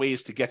different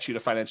ways to get you to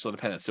financial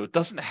independence. So it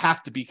doesn't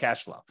have to be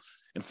cash flow.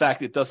 In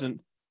fact, it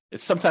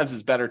sometimes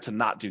is better to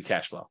not do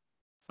cash flow.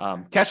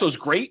 Cash flow is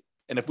great.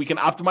 And if we can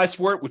optimize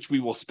for it, which we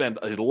will spend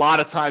a lot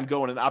of time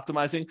going and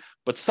optimizing,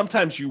 but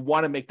sometimes you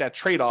want to make that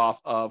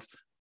trade-off of,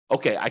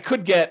 okay, I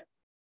could get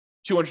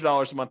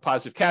 $200 a month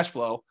positive cash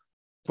flow,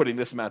 putting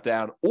this amount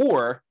down,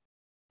 or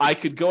I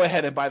could go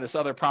ahead and buy this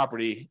other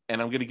property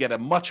and I'm going to get a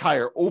much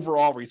higher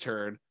overall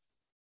return.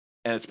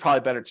 And it's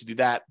probably better to do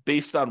that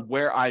based on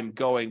where I'm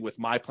going with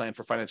my plan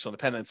for financial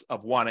independence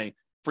of wanting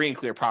free and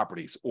clear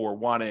properties or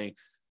wanting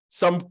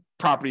some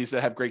properties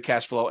that have great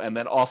cash flow and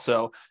then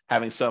also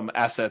having some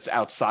assets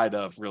outside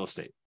of real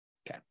estate.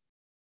 Okay.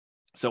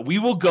 So we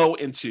will go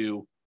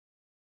into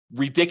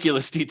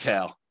ridiculous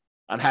detail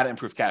on how to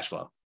improve cash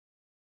flow.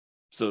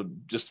 So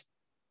just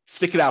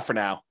stick it out for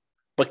now.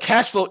 But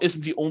cash flow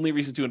isn't the only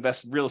reason to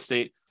invest in real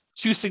estate.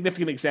 2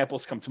 significant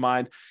examples come to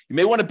mind. You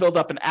may want to build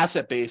up an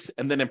asset base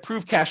and then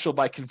improve cash flow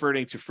by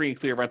converting to free and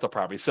clear rental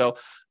property. So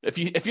if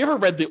you ever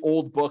read the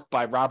old book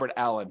by Robert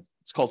Allen,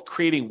 it's called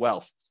Creating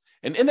Wealth.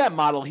 And in that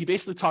model, he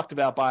basically talked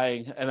about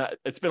buying, and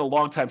it's been a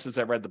long time since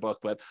I read the book,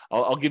 but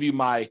I'll give you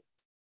my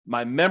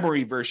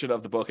memory version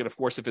of the book. And of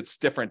course, if it's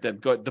different, then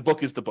the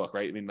book is the book,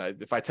 right? I mean,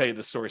 if I tell you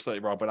the story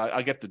slightly wrong, but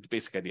I'll get the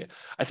basic idea.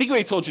 I think what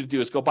he told you to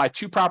do is go buy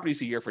 2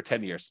 properties a year for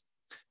 10 years.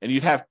 And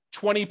you'd have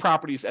 20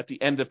 properties at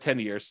the end of 10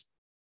 years.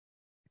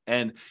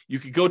 And you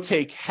could go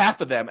take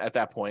half of them at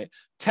that point,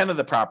 10 of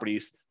the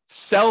properties,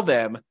 sell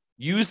them,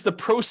 use the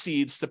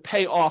proceeds to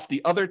pay off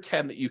the other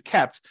 10 that you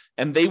kept,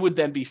 and they would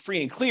then be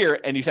free and clear,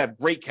 and you'd have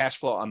great cash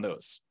flow on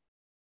those.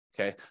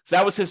 Okay. So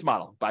that was his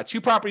model. Buy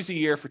 2 properties a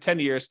year for 10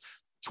 years,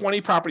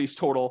 20 properties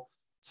total,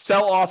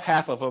 sell off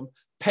half of them,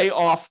 pay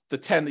off the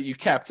 10 that you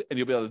kept, and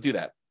you'll be able to do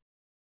that.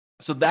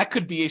 So that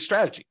could be a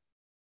strategy.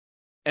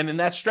 And in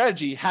that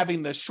strategy,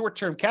 having the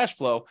short-term cash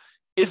flow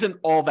isn't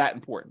all that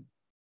important.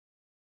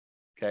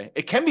 Okay.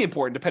 It can be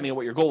important depending on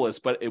what your goal is,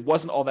 but it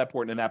wasn't all that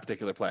important in that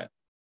particular plan.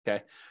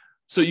 Okay.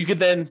 So you could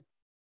then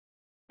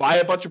buy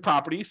a bunch of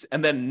properties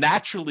and then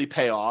naturally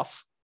pay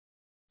off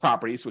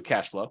properties with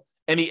cash flow.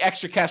 Any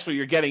extra cash flow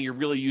you're getting, you're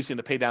really using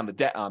to pay down the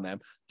debt on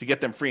them to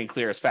get them free and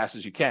clear as fast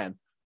as you can.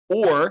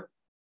 Or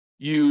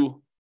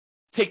you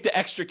take the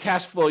extra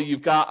cash flow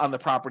you've got on the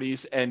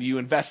properties and you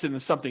invest it in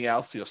something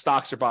else,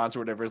 stocks or bonds or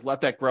whatever,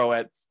 let that grow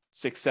at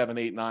 6, 7,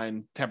 8,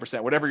 9,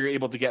 10%, whatever you're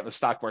able to get in the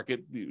stock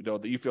market,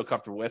 that you feel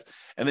comfortable with.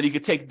 And then you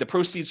could take the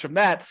proceeds from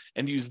that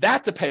and use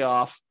that to pay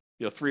off,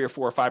 3 or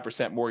 4 or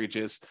 5%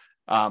 mortgages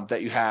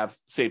that you have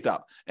saved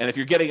up. And if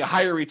you're getting a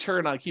higher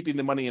return on keeping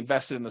the money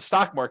invested in the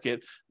stock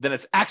market, then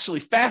it's actually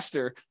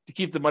faster to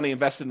keep the money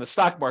invested in the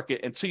stock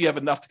market until you have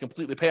enough to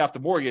completely pay off the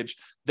mortgage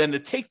than to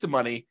take the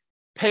money,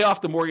 pay off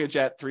the mortgage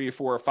at 3 or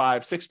 4 or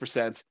 5,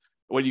 6%,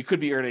 when you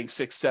could be earning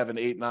 6, 7,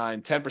 8,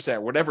 9,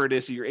 10%, whatever it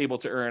is that you're able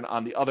to earn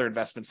on the other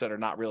investments that are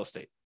not real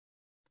estate.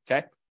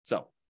 Okay.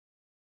 So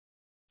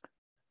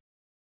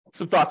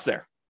some thoughts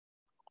there.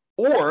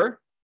 Or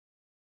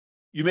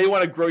you may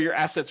want to grow your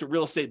assets with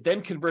real estate,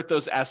 then convert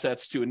those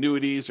assets to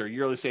annuities or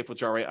yearly safe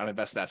withdrawal rate on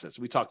invested assets.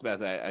 We talked about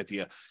that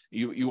idea.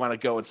 You want to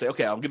go and say,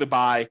 okay, I'm going to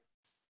buy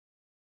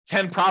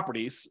 10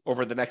 properties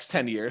over the next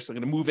 10 years. So I'm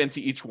going to move into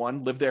each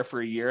one, live there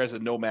for a year as a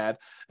nomad,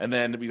 and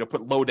then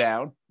put low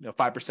down,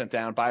 5%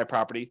 down, buy a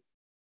property,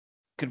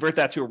 convert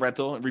that to a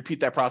rental, and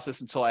repeat that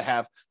process until I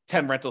have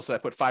 10 rentals that I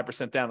put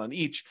 5% down on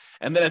each.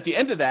 And then at the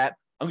end of that,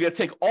 I'm going to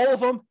take all of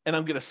them and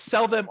I'm going to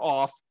sell them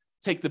off,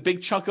 take the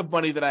big chunk of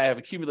money that I have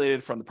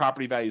accumulated from the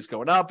property values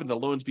going up and the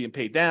loans being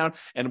paid down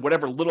and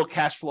whatever little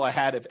cash flow I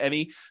had, if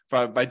any,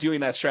 by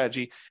doing that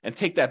strategy, and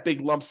take that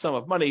big lump sum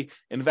of money,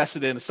 invest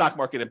it in the stock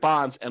market and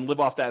bonds, and live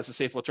off that as a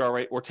safe withdrawal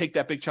rate, or take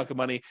that big chunk of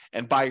money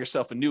and buy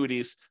yourself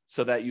annuities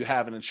so that you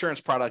have an insurance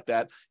product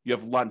that you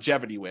have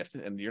longevity with,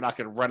 and you're not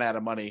going to run out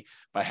of money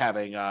by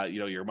having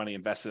your money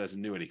invested as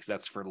annuity, because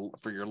that's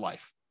for your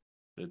life,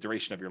 the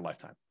duration of your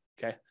lifetime.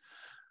 Okay.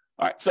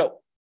 All right. So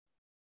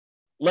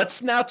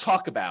let's now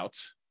talk about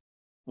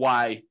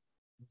why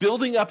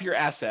building up your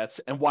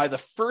assets and why the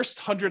first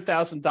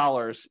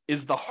 $100,000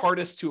 is the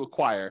hardest to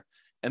acquire.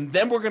 And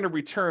then we're going to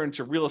return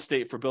to real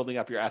estate for building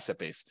up your asset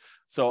base.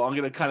 So I'm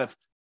going to kind of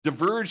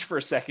diverge for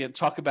a second,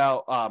 talk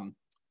about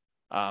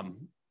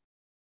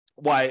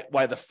why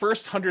the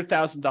first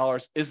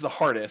 $100,000 is the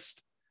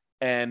hardest.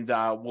 And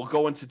we'll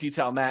go into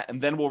detail on that,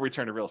 and then we'll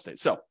return to real estate.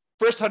 So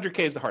first 100K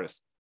is the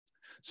hardest.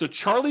 So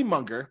Charlie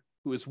Munger,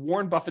 who is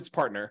Warren Buffett's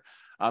partner,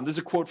 there's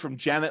a quote from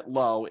Janet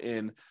Lowe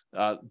in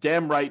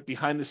Damn Right,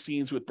 Behind the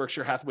Scenes with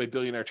Berkshire Hathaway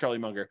billionaire Charlie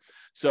Munger.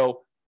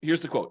 So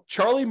here's the quote.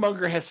 Charlie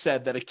Munger has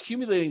said that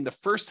accumulating the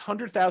first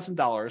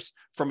 $100,000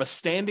 from a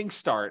standing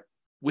start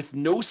with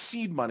no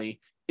seed money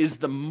is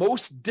the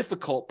most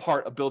difficult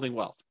part of building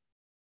wealth.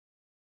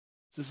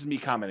 So this is me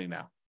commenting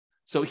now.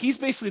 So he's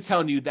basically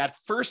telling you that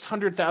first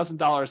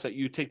 $100,000 that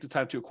you take the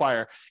time to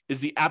acquire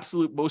is the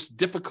absolute most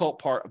difficult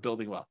part of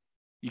building wealth.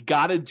 You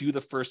got to do the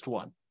first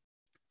one.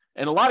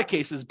 In a lot of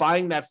cases,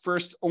 buying that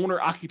first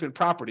owner-occupant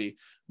property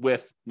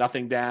with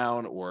nothing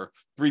down, or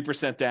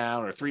 3%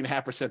 down, or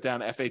 3.5%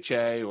 down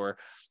FHA, or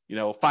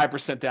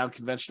 5% down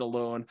conventional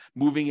loan,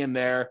 moving in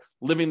there,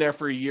 living there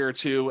for a year or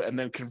two, and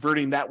then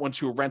converting that one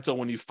to a rental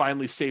when you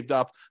finally saved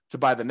up to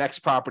buy the next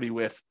property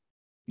with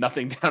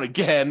nothing down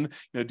again,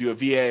 do a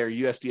VA or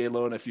USDA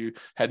loan if you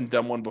hadn't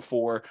done one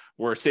before,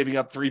 or saving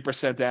up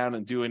 3% down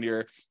and doing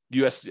your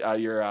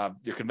your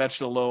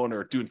conventional loan,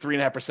 or doing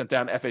 3.5%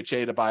 down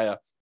FHA to buy a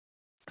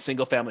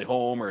single family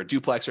home, or a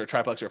duplex or a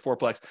triplex or a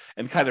fourplex,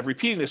 and kind of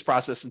repeating this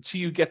process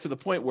until you get to the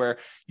point where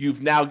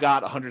you've now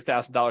got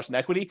 $100,000 in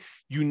equity.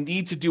 You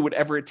need to do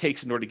whatever it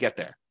takes in order to get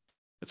there.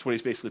 That's what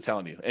he's basically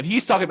telling you. And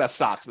he's talking about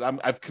stocks, but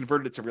I've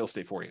converted it to real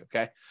estate for you.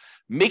 Okay.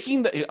 I'm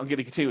going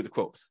to continue with the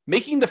quote.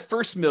 Making the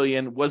first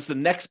million was the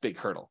next big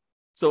hurdle.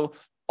 So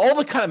all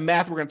the kind of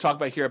math we're going to talk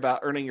about here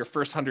about earning your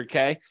first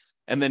 100K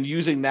and then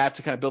using that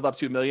to kind of build up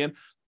to $1 million,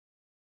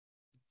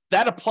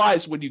 that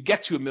applies when you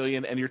get to $1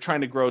 million and you're trying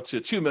to grow to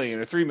 2 million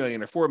or 3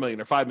 million or 4 million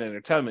or 5 million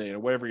or 10 million or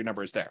whatever your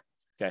number is there.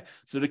 Okay.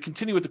 So to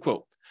continue with the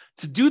quote,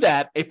 to do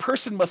that, a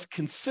person must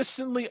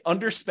consistently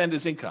underspend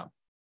his income.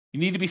 You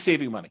need to be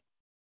saving money.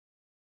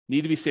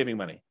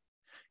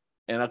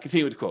 And I'll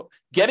continue with the quote.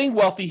 Getting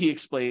wealthy, he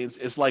explains,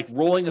 is like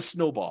rolling a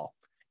snowball.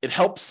 It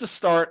helps to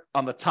start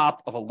on the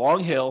top of a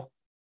long hill,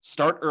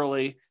 start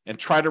early, and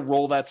try to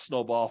roll that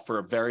snowball for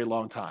a very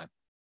long time.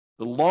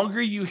 The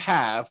longer you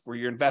have where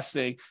you're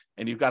investing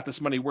and you've got this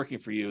money working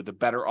for you, the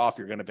better off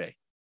you're going to be.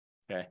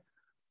 Okay.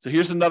 So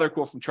here's another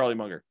quote from Charlie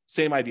Munger.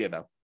 Same idea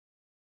though.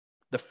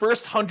 The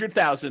first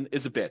 100,000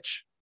 is a bitch,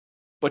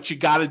 but you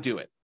got to do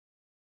it.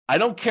 I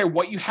don't care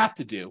what you have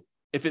to do.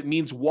 If it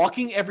means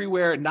walking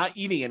everywhere and not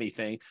eating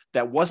anything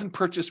that wasn't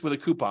purchased with a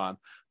coupon,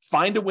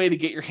 find a way to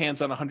get your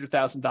hands on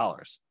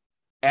 $100,000.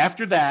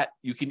 After that,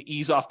 you can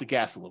ease off the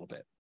gas a little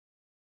bit.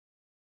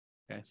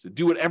 Okay. So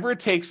do whatever it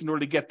takes in order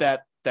to get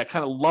that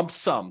kind of lump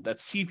sum, that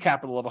seed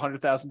capital of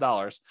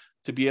 $100,000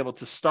 to be able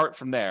to start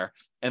from there.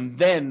 And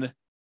then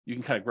you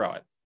can kind of grow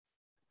it.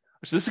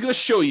 So this is going to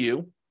show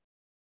you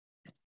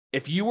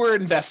if you were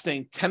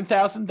investing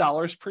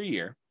 $10,000 per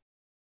year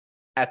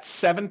at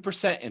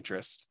 7%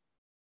 interest,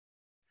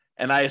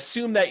 and I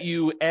assume that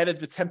you added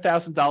the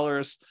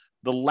 $10,000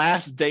 the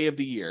last day of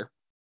the year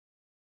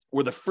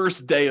or the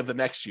first day of the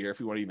next year, if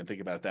you want to even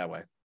think about it that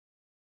way.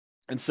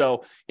 And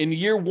so in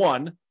year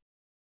one,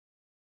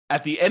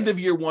 at the end of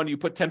year one, you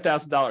put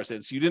 $10,000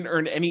 in. So you didn't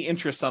earn any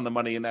interest on the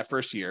money in that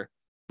first year.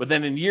 But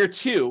then in year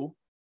two,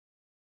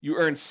 you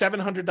earned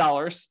 $700,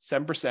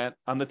 7%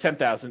 on the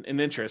 $10,000 in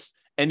interest,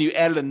 and you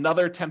added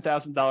another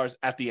 $10,000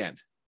 at the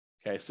end.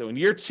 Okay, so in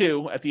year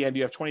two, at the end,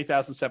 you have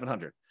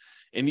 $20,700.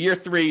 In year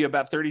three, you have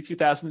about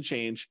 $32,000 and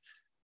change.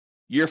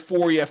 Year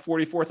four, you have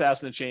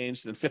 $44,000 and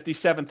change, then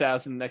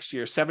 $57,000 next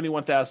year,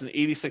 $71,000,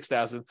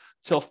 $86,000,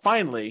 till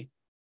finally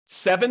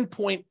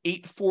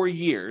 7.84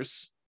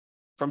 years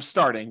from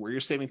starting, where you're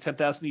saving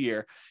 $10,000 a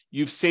year,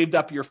 you've saved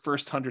up your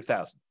first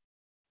 $100,000.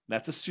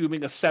 That's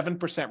assuming a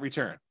 7%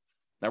 return.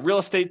 Now, real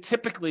estate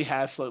typically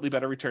has slightly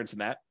better returns than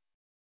that.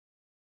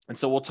 And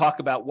so we'll talk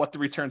about what the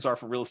returns are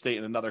for real estate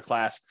in another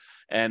class,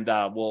 and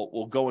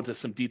we'll go into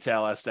some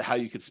detail as to how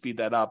you could speed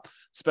that up,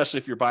 especially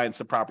if you're buying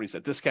some properties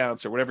at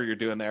discounts or whatever you're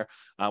doing there.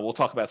 We'll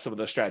talk about some of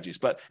those strategies.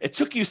 But it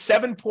took you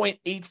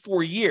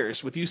 7.84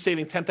 years with you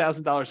saving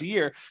 $10,000 a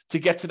year to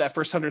get to that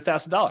first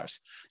 $100,000.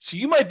 So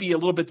you might be a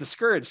little bit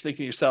discouraged,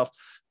 thinking to yourself,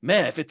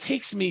 man, if it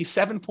takes me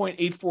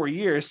 7.84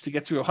 years to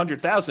get to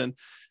 100,000,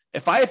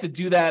 if I have to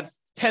do that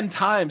 10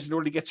 times in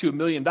order to get to $1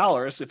 million,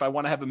 if I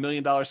want to have $1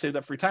 million saved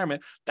up for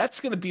retirement,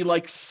 that's going to be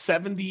like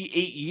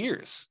 78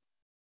 years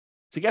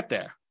to get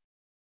there.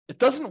 It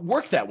doesn't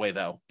work that way,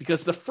 though,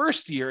 because the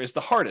first year is the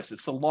hardest.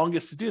 It's the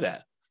longest to do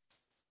that.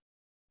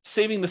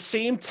 Saving the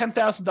same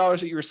 $10,000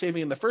 that you were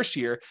saving in the first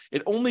year,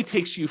 it only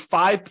takes you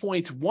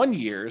 5.1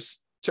 years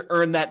to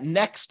earn that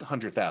next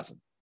 $100,000.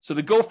 So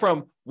to go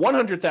from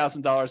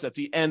 $100,000 at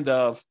the end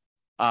of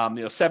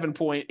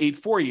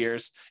 7.84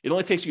 years, it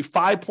only takes you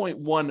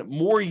 5.1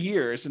 more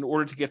years in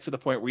order to get to the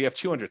point where you have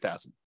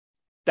 200,000.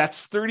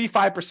 That's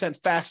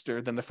 35%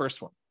 faster than the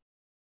first one.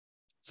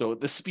 So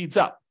this speeds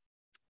up.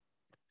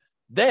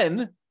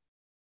 Then,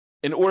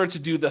 in order to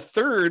do the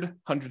third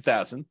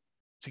 100,000,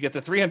 to get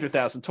the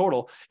 300,000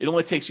 total, it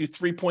only takes you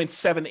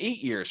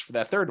 3.78 years for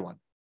that third one.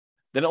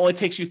 Then it only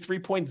takes you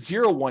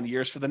 3.01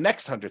 years for the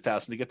next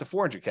 100,000 to get to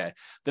 400K.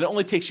 Then it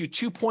only takes you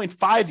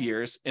 2.5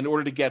 years in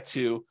order to get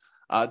to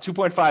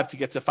 2.5 to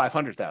get to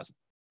 500,000.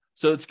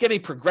 So it's getting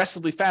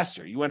progressively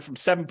faster. You went from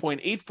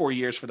 7.84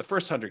 years for the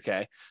first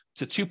 100K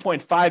to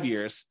 2.5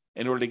 years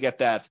in order to get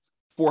that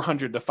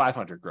 400 to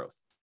 500 growth.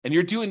 And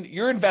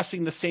you're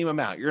investing the same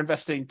amount. You're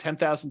investing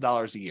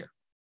 $10,000 a year.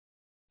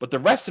 But the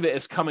rest of it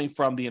is coming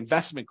from the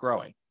investment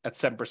growing at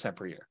 7%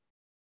 per year.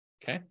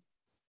 Okay.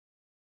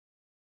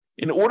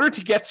 In order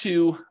to get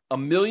to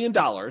 $1 million,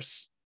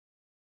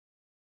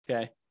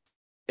 okay,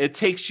 it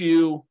takes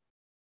you,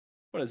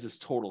 what is this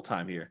total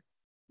time here?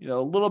 A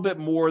little bit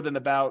more than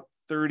about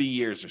 30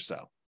 years or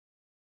so.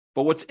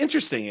 But what's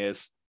interesting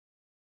is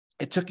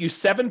it took you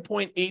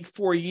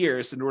 7.84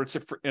 years in order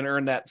to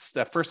earn that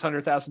first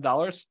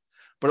 $100,000,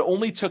 but it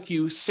only took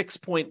you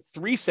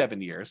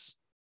 6.37 years,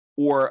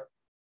 or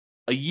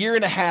a year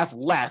and a half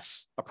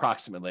less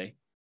approximately,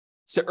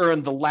 to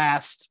earn the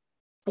last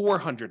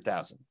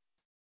 400,000.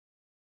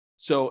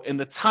 So in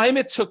the time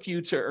it took you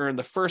to earn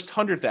the first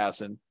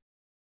 100,000,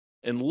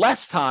 in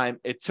less time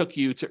it took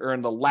you to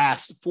earn the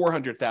last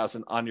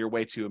 400,000 on your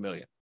way to $1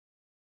 million.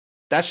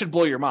 That should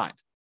blow your mind,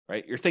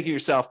 right? You're thinking to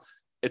yourself,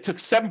 it took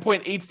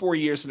 7.84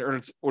 years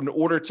in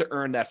order to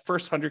earn that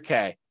first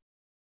 100K,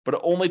 but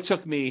it only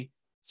took me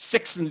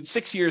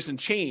six years and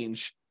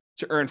change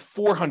to earn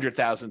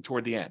 400,000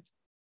 toward the end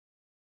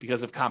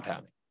because of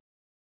compounding.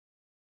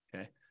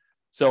 Okay.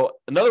 So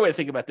another way to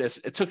think about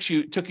this, it took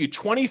you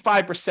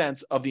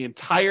 25% of the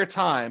entire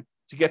time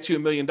to get to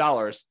 $1 million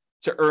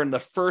to earn the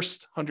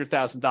first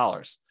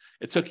 $100,000.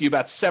 It took you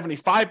about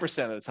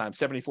 75% of the time,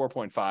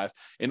 74.5,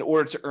 in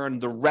order to earn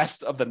the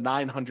rest of the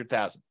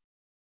 900,000.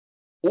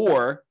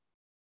 Or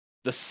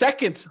the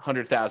second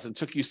 100,000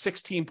 took you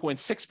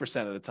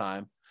 16.6% of the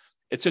time.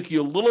 It took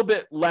you a little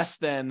bit less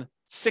than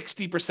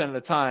 60% of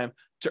the time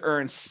to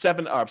earn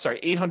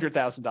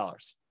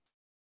 $800,000,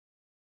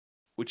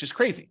 which is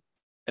crazy.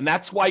 And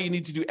that's why you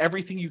need to do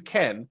everything you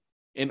can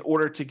in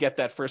order to get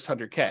that first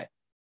 100K,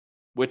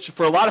 which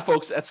for a lot of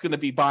folks, that's going to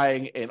be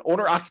buying an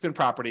owner-occupant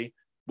property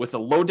with a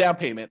low down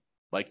payment,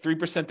 like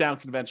 3% down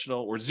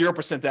conventional or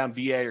 0% down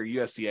VA or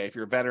USDA if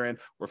you're a veteran,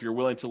 or if you're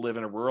willing to live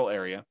in a rural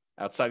area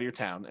outside of your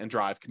town and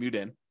commute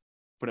in,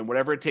 put in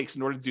whatever it takes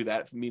in order to do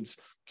that. If it means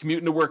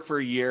commuting to work for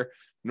a year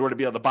in order to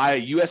be able to buy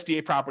a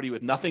USDA property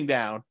with nothing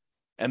down,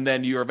 and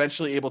then you're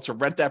eventually able to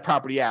rent that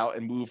property out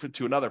and move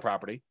to another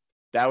property,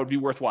 that would be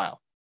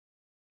worthwhile.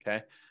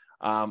 Okay.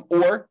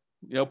 Or,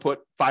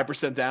 put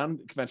 5% down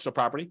conventional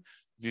property.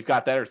 If you've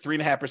got that, or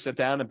 3.5%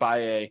 down and buy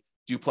a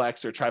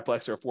duplex or a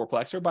triplex or a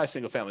fourplex, or buy a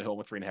single family home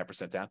with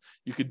 3.5% down.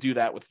 You could do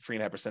that with the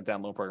 3.5%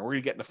 down loan program. We're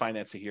going to get into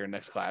financing here in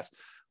next class.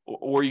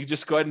 Or you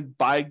just go ahead and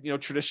buy,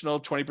 traditional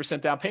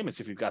 20% down payments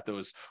if you've got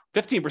those,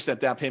 15%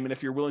 down payment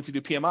if you're willing to do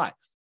PMI,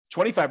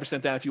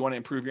 25% down if you want to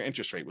improve your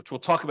interest rate, which we'll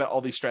talk about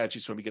all these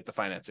strategies when we get to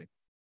financing.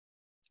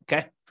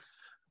 Okay.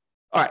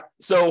 All right.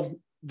 So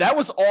that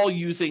was all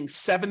using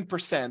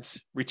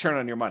 7% return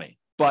on your money,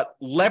 but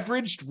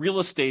leveraged real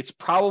estate's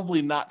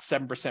probably not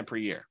 7% per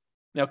year.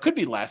 Now it could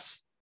be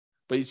less,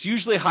 but it's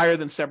usually higher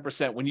than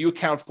 7% when you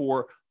account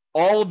for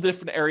all of the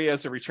different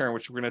areas of return,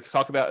 which we're going to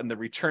talk about in the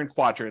return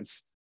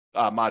quadrants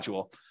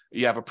module.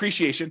 You have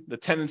appreciation, the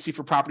tendency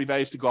for property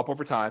values to go up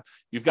over time.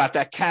 You've got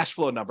that cash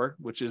flow number,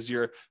 which is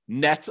your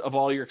net of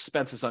all your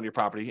expenses on your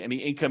property, any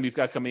income you've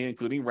got coming in,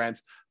 including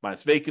rent,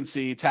 minus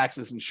vacancy,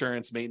 taxes,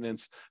 insurance,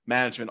 maintenance,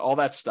 management, all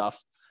that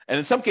stuff. And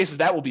in some cases,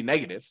 that will be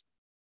negative,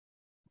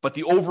 but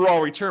the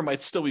overall return might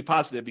still be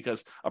positive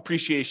because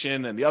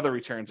appreciation and the other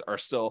returns are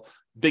still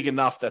big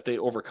enough that they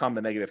overcome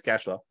the negative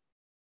cash flow.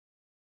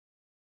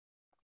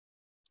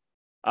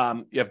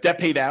 You have debt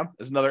pay down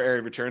is another area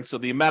of return. So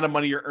the amount of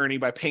money you're earning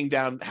by paying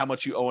down how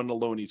much you owe on the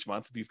loan each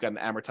month, if you've got an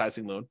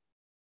amortizing loan.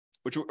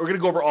 which we're going to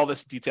go over all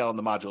this detail in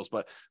the modules,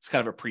 but it's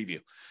kind of a preview.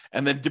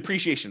 And then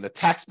depreciation, the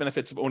tax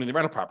benefits of owning the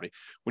rental property.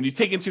 When you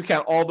take into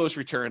account all those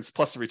returns,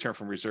 plus the return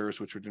from reserves,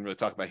 which we didn't really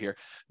talk about here,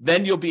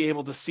 then you'll be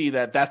able to see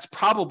that that's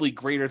probably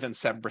greater than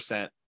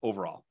 7%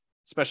 overall,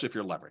 especially if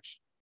you're leveraged.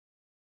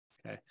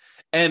 Okay.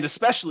 And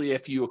especially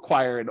if you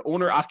acquire an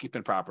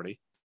owner-occupant property,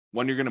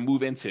 one you're going to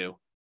move into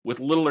with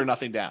little or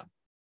nothing down.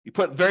 You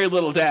put very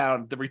little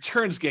down, the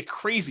returns get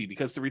crazy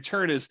because the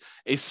return is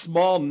a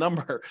small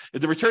number.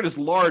 If the return is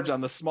large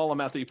on the small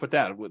amount that you put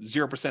down, with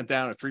 0%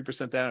 down or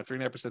 3% down or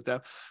 3.5% down,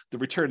 the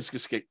returns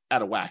just get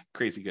out of whack,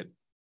 crazy good.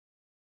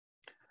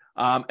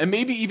 And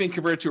maybe even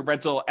convert it to a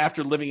rental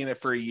after living in it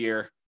for a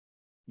year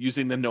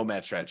using the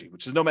nomad strategy,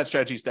 which is nomad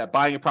strategy is that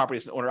buying a property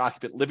as an owner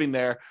occupant, living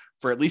there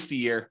for at least a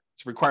year.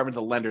 It's a requirement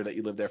of the lender that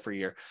you live there for a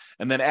year.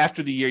 And then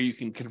after the year, you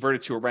can convert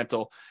it to a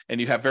rental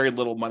and you have very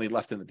little money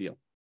left in the deal.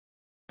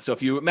 So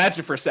if you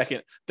imagine for a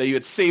second that you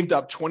had saved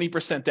up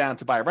 20% down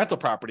to buy a rental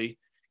property,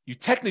 you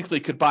technically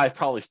could buy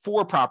probably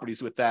 4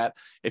 properties with that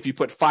if you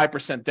put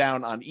 5%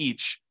 down on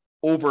each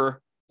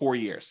over 4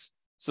 years.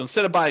 So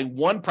instead of buying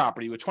 1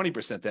 property with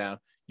 20% down,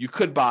 you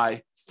could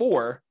buy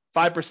 4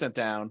 5%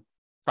 down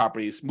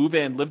properties, move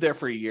in, live there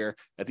for a year.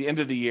 At the end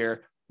of the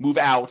year, move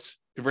out,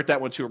 convert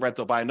that one to a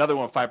rental, buy another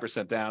one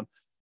 5% down,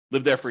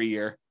 live there for a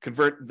year,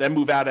 convert, then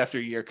move out after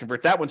a year,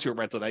 convert that one to a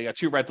rental. Now you got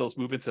 2 rentals,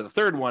 move into the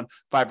third one,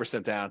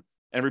 5% down,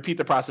 and repeat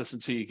the process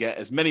until you get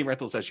as many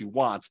rentals as you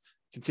want,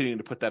 continuing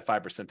to put that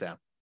 5% down.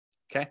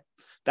 Okay.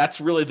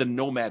 That's really the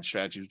nomad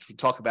strategy, which we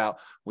talk about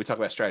when we talk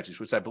about strategies,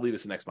 which I believe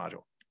is the next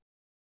module.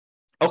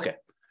 Okay.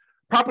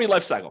 Property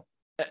life cycle.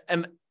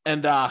 And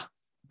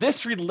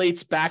this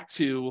relates back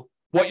to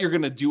what you're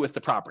going to do with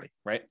the property,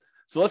 right?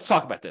 So let's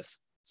talk about this.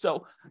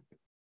 So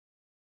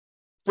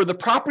for the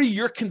property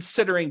you're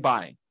considering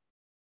buying,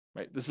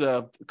 right? This is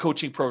a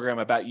coaching program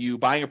about you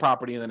buying a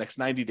property in the next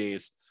 90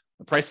 days.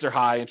 The prices are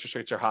high, interest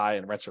rates are high,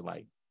 and rents are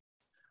light.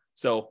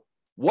 So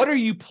what are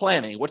you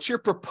planning? What's your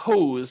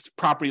proposed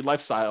property life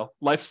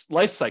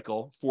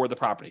cycle for the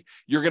property?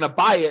 You're going to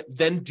buy it,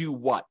 then do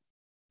what?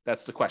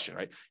 That's the question,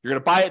 right? You're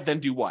going to buy it, then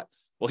do what?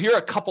 Well, here are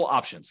a couple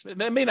options. It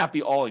may not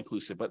be all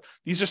inclusive, but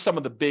these are some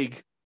of the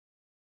big,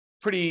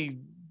 pretty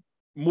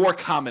more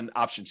common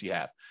options you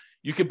have.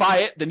 You could buy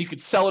it, then you could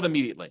sell it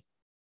immediately.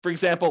 For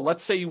example,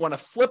 let's say you want to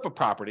flip a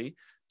property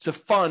to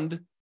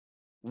fund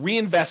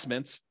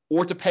reinvestment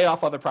or to pay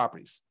off other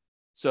properties.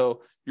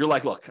 So you're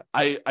like, look,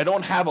 I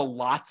don't have a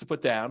lot to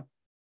put down,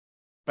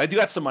 but I do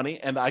have some money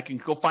and I can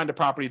go find a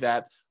property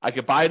that I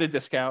could buy at a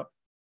discount,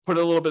 put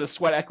a little bit of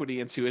sweat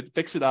equity into it,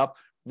 fix it up,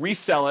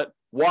 resell it,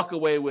 walk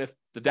away with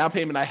the down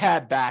payment I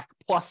had back,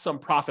 plus some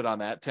profit on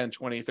that, $10,000,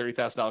 $20,000,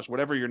 $30,000,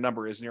 whatever your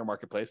number is in your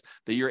marketplace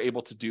that you're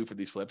able to do for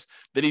these flips.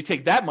 Then you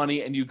take that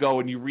money and you go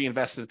and you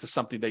reinvest it into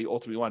something that you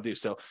ultimately want to do.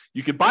 So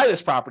you could buy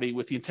this property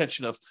with the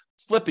intention of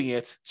flipping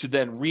it to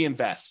then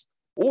reinvest.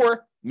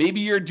 Or maybe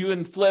you're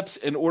doing flips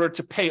in order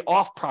to pay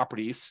off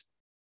properties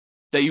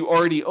that you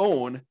already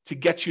own to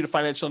get you to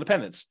financial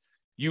independence.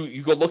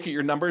 You go look at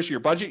your numbers, your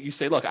budget, you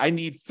say, look, I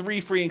need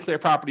 3 free and clear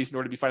properties in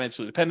order to be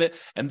financially independent.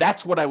 And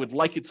that's what I would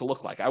like it to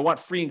look like. I want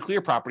free and clear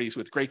properties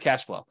with great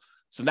cash flow.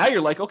 So now you're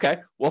like, okay,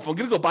 well, if I'm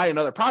going to go buy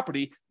another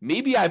property,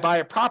 maybe I buy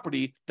a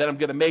property that I'm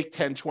going to make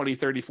 $10,000, $20,000,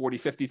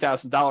 $30,000,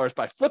 $40,000, $50,000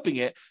 by flipping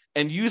it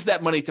and use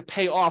that money to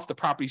pay off the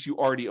properties you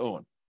already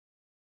own.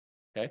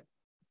 Okay.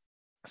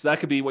 So that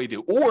could be what you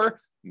do.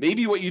 Or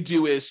maybe what you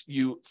do is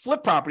you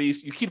flip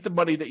properties, you keep the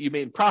money that you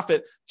made in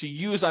profit to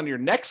use on your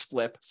next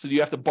flip. So you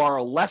have to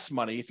borrow less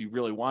money if you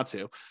really want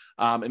to,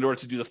 in order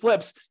to do the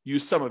flips,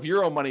 use some of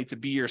your own money to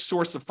be your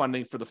source of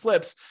funding for the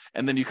flips.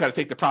 And then you kind of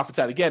take the profits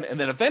out again. And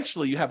then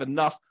eventually you have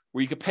enough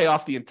where you could pay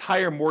off the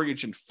entire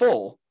mortgage in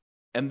full.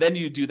 And then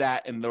you do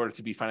that in order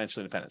to be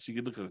financially independent. So you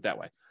could look at it that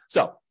way.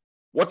 So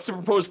what's the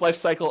proposed life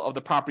cycle of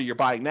the property you're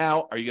buying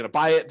now? Are you going to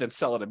buy it, then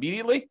sell it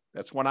immediately?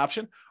 That's one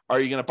option. Are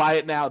you going to buy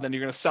it now, then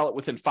you're going to sell it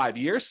within 5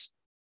 years?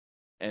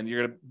 And you're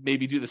going to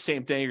maybe do the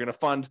same thing. You're going to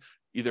fund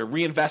either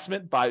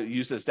reinvestment by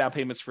use as down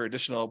payments for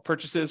additional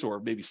purchases,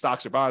 or maybe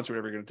stocks or bonds, or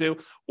whatever you're going to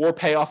do, or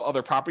pay off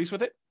other properties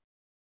with it.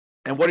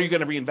 And what are you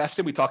going to reinvest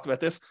in? We talked about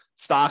this: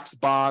 stocks,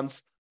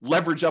 bonds,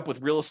 leverage up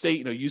with real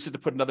estate, use it to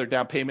put another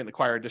down payment and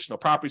acquire additional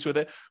properties with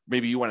it.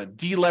 Maybe you want to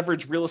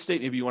deleverage real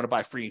estate. Maybe you want to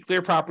buy free and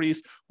clear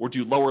properties or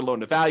do lower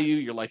loan to value.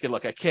 You're like, hey,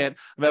 look, I'm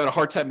having a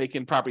hard time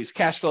making properties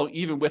cash flow,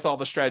 even with all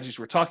the strategies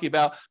we're talking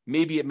about.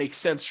 Maybe it makes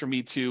sense for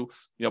me to,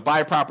 buy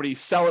a property,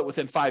 sell it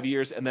within 5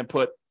 years, and then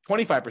put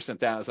 25%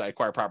 down as I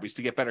acquire properties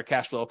to get better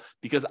cash flow,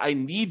 because I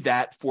need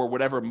that for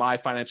whatever my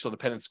financial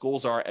independence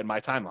goals are and my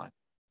timeline.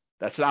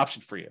 That's an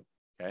option for you.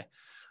 Okay.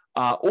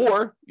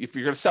 Or if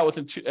you're going to sell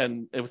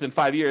within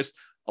 5 years,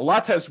 a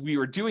lot of times we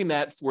were doing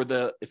that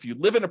if you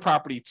live in a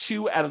property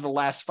 2 out of the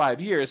last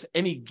 5 years,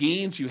 any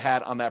gains you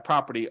had on that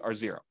property are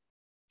zero.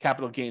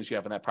 Capital gains you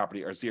have on that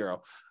property are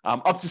zero,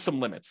 up to some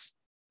limits.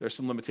 There's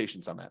some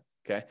limitations on that.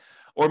 Okay.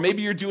 Or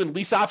maybe you're doing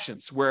lease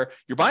options where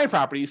you're buying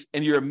properties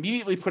and you're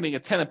immediately putting a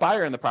tenant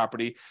buyer in the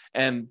property,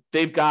 and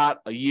they've got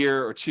a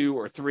year or 2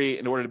 or 3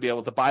 in order to be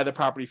able to buy the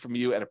property from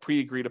you at a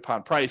pre-agreed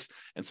upon price.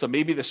 And so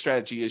maybe the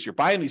strategy is you're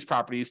buying these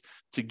properties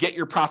to get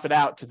your profit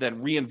out to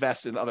then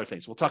reinvest in other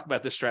things. We'll talk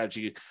about this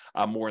strategy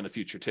more in the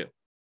future too.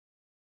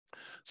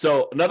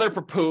 So another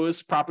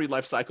proposed property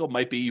life cycle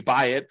might be you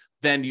buy it,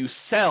 then you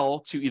sell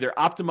to either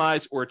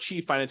optimize or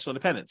achieve financial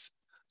independence.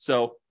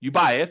 So you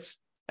buy it,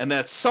 and then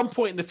at some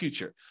point in the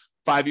future,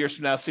 5 years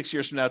from now, 6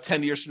 years from now,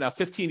 10 years from now,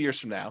 15 years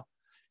from now,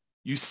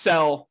 you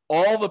sell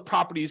all the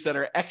properties that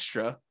are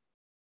extra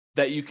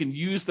that you can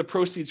use the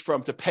proceeds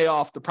from to pay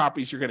off the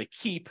properties you're going to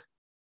keep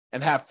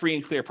and have free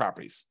and clear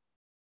properties.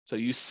 So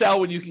you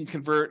sell when you can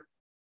convert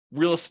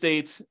real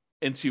estate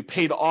into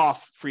paid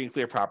off free and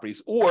clear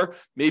properties. Or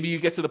maybe you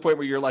get to the point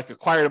where you're like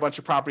acquired a bunch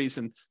of properties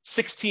and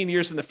 16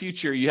 years in the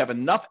future, you have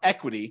enough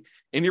equity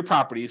in your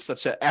properties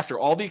such that after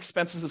all the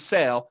expenses of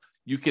sale,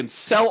 you can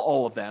sell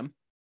all of them.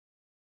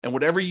 And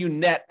whatever you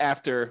net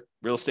after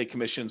real estate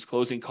commissions,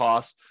 closing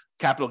costs,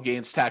 capital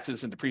gains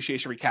taxes, and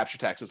depreciation recapture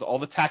taxes, all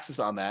the taxes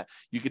on that,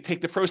 you could take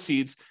the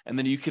proceeds and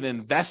then you can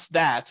invest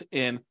that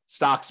in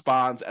stocks,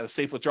 bonds at a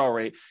safe withdrawal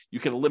rate. You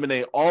can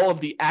eliminate all of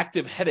the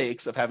active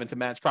headaches of having to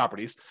manage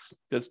properties,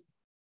 because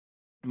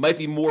it might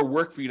be more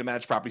work for you to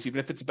manage properties, even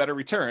if it's a better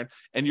return.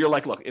 And you're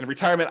like, look, in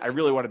retirement, I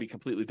really want to be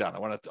completely done. I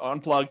want to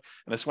unplug and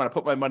I just want to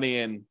put my money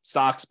in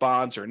stocks,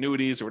 bonds, or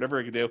annuities or whatever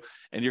I can do.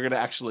 And you're going to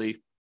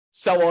actually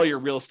sell all your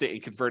real estate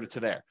and convert it to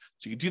there.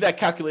 So you can do that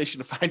calculation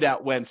to find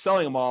out when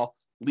selling them all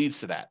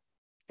leads to that.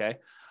 Okay.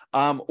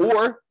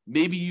 Or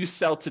maybe you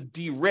sell to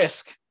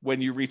de-risk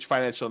when you reach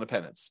financial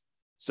independence.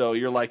 So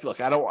you're like, look,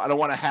 I don't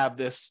want to have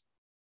this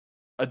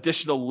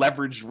additional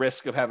leverage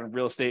risk of having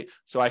real estate,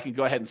 so I can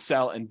go ahead and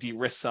sell and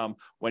de-risk some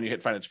when you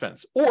hit financial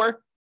independence.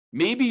 Or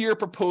maybe your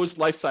proposed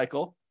life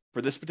cycle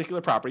for this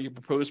particular property, your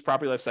proposed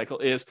property life cycle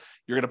is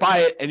you're going to buy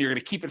it and you're going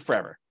to keep it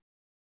forever.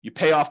 You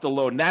pay off the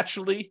loan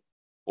naturally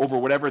over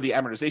whatever the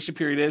amortization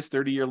period is,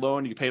 30-year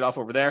loan, you pay it off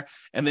over there,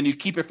 and then you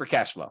keep it for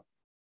cash flow.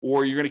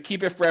 Or you're going to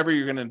keep it forever,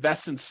 you're going to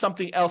invest in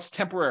something else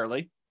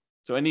temporarily.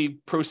 So any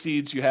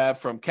proceeds you have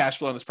from cash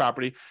flow on this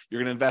property, you're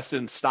going to invest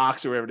in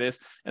stocks or whatever it is.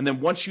 And then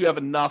once you have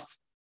enough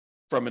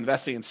from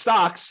investing in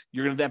stocks,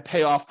 you're going to then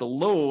pay off the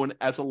loan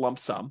as a lump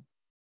sum.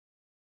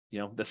 You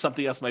know, that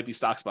something else might be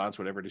stocks, bonds,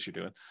 whatever it is you're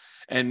doing.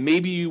 And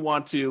maybe you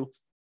want to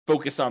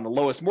focus on the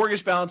lowest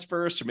mortgage balance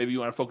first, or maybe you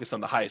want to focus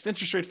on the highest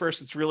interest rate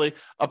first. It's really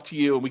up to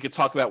you. And we could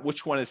talk about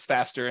which one is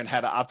faster and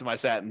how to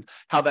optimize that and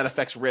how that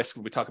affects risk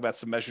when we talk about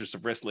some measures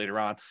of risk later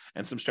on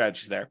and some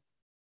strategies there.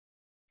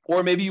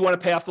 Or maybe you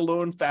want to pay off the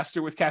loan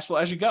faster with cash flow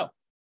as you go.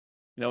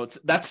 You know,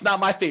 that's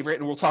not my favorite,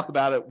 and we'll talk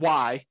about it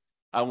why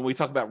when we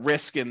talk about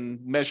risk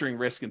and measuring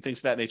risk and things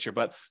of that nature.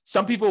 But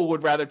some people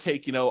would rather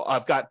take, you know,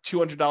 I've got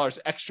 $200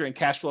 extra in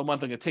cash flow a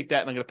month. I'm going to take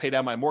that and I'm going to pay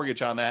down my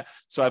mortgage on that.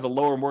 So I have a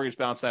lower mortgage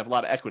balance and I have a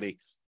lot of equity.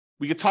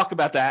 We could talk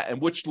about that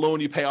and which loan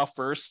you pay off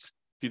first.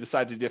 If you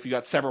decide to, if you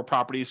got several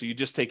properties, or you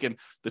just taking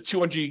the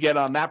 200 you get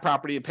on that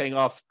property and paying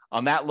off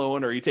on that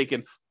loan, or you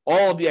taking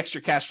all of the extra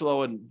cash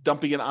flow and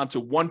dumping it onto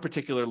one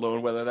particular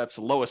loan, whether that's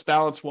the lowest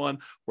balance one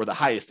or the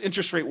highest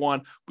interest rate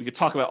one. We could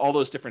talk about all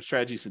those different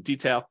strategies in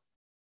detail.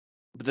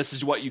 But this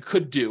is what you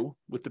could do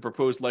with the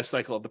proposed life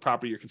cycle of the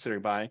property you're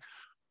considering buying.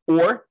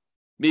 Or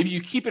maybe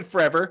you keep it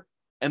forever,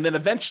 and then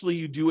eventually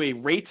you do a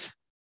rate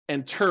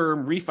and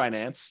term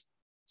refinance.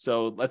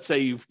 So let's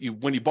say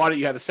when you bought it,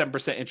 you had a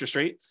 7% interest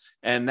rate,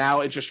 and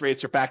now interest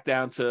rates are back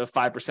down to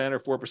 5%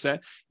 or 4%.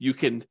 You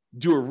can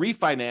do a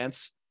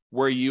refinance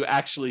where you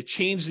actually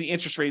change the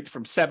interest rate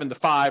from 7 to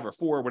 5 or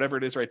 4, whatever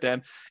it is right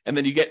then, and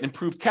then you get an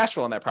improved cash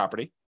flow on that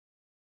property.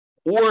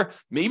 Or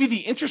maybe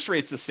the interest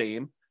rate's the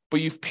same,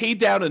 but you've paid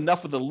down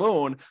enough of the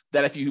loan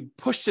that if you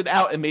pushed it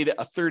out and made it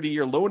a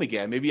 30-year loan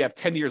again, maybe you have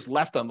 10 years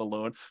left on the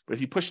loan, but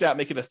if you push it out,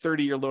 make it a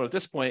 30-year loan at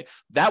this point,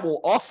 that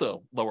will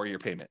also lower your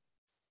payment.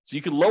 So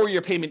you can lower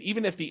your payment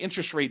even if the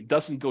interest rate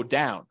doesn't go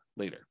down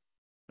later.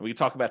 And we can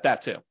talk about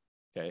that too.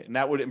 Okay. And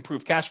that would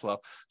improve cash flow.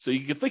 So you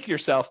can think to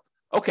yourself,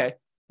 okay,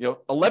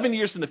 11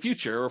 years in the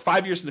future, or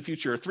 5 years in the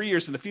future, or 3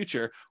 years in the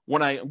future,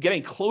 when I'm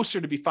getting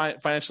closer to be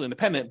financially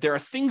independent, there are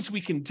things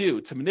we can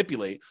do to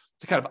manipulate,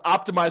 to kind of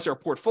optimize our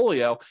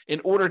portfolio in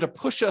order to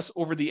push us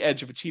over the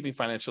edge of achieving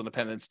financial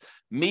independence.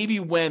 Maybe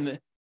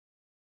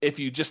if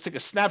you just took a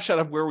snapshot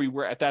of where we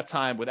were at that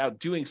time without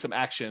doing some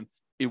action,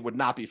 it would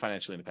not be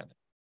financially independent.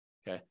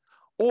 Okay.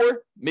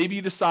 Or maybe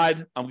you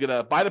decide, I'm going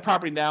to buy the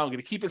property now, I'm going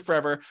to keep it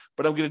forever,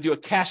 but I'm going to do a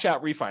cash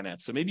out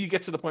refinance. So maybe you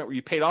get to the point where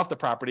you paid off the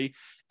property,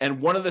 and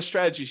one of the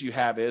strategies you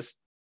have is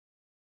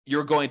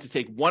you're going to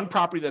take one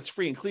property that's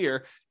free and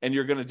clear, and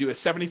you're going to do a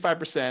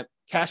 75%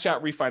 cash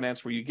out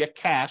refinance where you get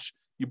cash,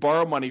 you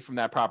borrow money from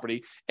that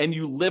property, and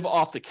you live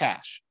off the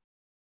cash.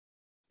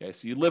 Okay,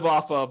 so you live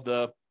off of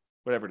the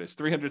whatever it is,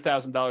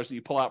 $300,000 that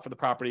you pull out for the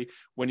property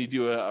when you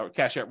do a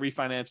cash out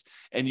refinance,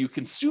 and you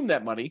consume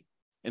that money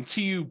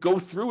until you go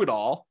through it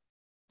all,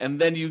 and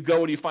then you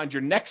go and you find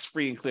your next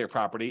free and clear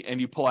property,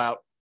 and you pull out,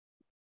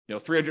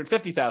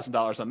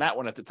 $350,000 on that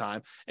one at the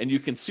time, and you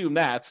consume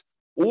that.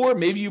 Or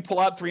maybe you pull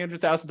out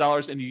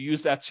 $300,000 and you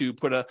use that to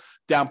put a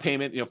down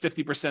payment,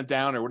 50%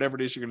 down or whatever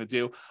it is you're going to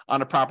do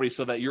on a property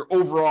so that your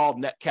overall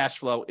net cash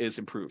flow is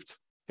improved.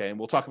 Okay. And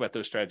we'll talk about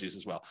those strategies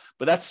as well.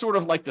 But that's sort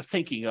of like the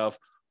thinking of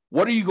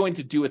what are you going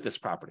to do with this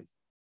property?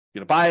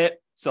 You're going to buy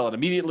it, sell it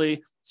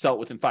immediately, sell it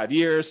within 5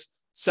 years,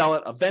 sell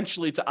it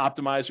eventually to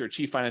optimize or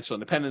achieve financial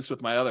independence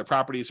with my other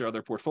properties or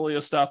other portfolio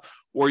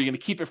stuff, or you're going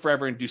to keep it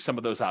forever and do some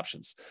of those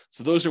options.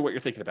 So those are what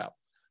you're thinking about.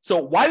 So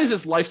why does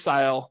this life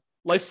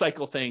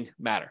cycle thing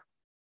matter?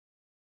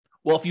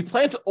 Well, if you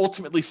plan to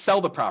ultimately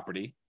sell the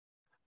property,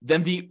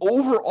 then the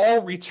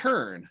overall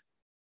return,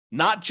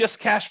 not just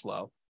cash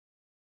flow,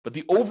 but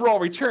the overall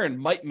return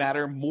might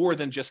matter more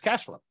than just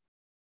cash flow.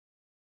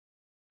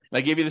 And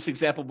I gave you this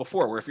example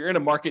before, where if you're in a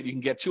market, you can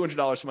get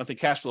 $200 a month in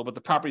cash flow, but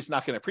the property's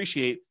not going to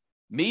appreciate.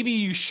 Maybe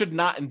you should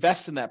not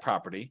invest in that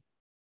property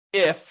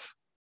if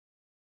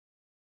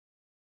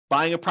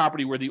buying a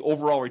property where the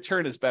overall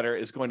return is better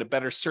is going to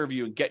better serve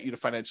you and get you to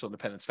financial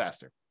independence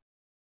faster.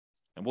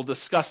 And we'll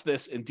discuss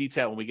this in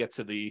detail when we get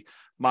to the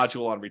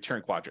module on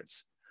return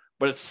quadrants.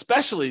 But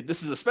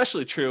this is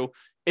especially true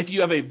if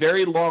you have a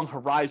very long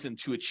horizon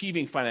to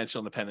achieving financial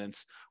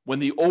independence when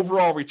the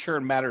overall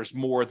return matters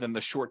more than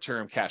the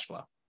short-term cash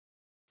flow.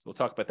 So we'll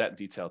talk about that in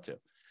detail too.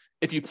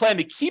 If you plan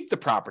to keep the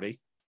property,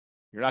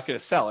 you're not going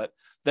to sell it,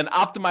 then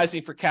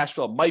optimizing for cash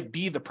flow might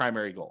be the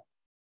primary goal.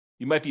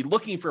 You might be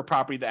looking for a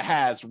property that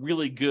has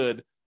really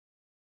good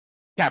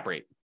cap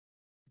rate,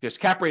 because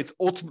cap rate's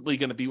ultimately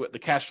going to be what the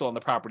cash flow on the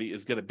property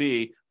is going to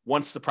be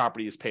once the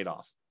property is paid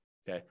off.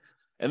 Okay.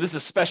 And this is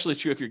especially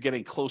true if you're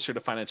getting closer to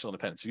financial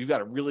independence. If you've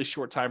got a really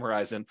short time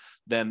horizon,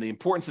 then the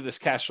importance of this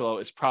cash flow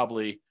is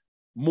probably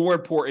more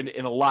important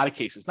in a lot of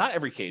cases, not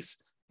every case,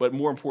 but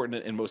more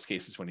important in most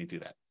cases when you do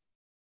that.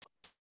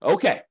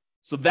 Okay.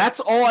 So that's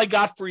all I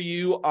got for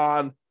you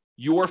on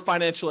your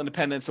financial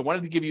independence. I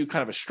wanted to give you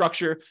kind of a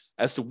structure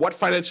as to what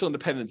financial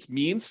independence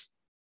means,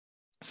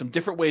 some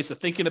different ways of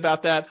thinking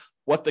about that,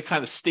 what the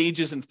kind of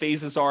stages and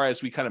phases are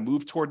as we kind of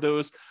move toward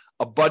those,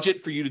 a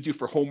budget for you to do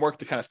for homework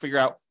to kind of figure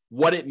out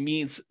what it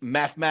means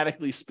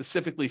mathematically,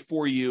 specifically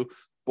for you,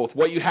 both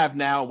what you have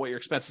now and what your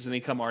expenses and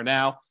income are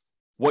now,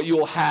 what you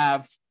will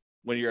have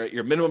when you're at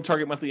your minimum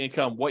target monthly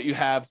income, what you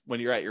have when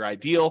you're at your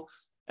ideal.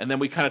 And then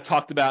we kind of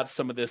talked about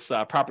some of this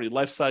property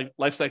life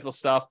cycle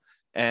stuff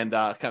and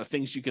kind of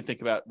things you can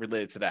think about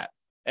related to that.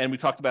 And we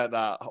talked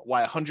about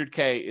why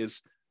 100K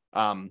is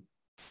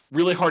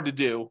really hard to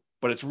do,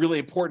 but it's really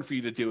important for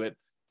you to do it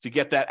to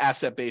get that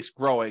asset base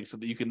growing so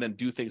that you can then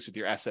do things with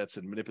your assets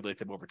and manipulate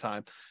them over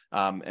time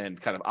and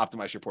kind of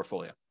optimize your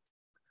portfolio.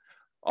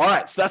 All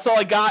right, so that's all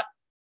I got.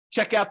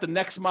 Check out the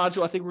next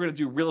module. I think we're going to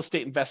do real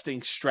estate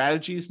investing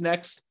strategies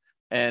next.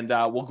 And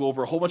we'll go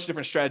over a whole bunch of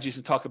different strategies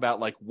and talk about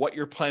like what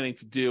you're planning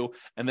to do.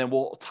 And then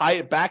we'll tie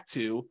it back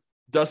to,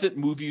 does it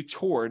move you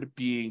toward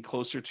being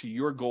closer to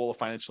your goal of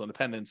financial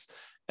independence?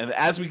 And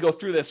as we go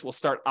through this, we'll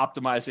start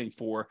optimizing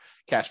for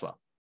cash flow.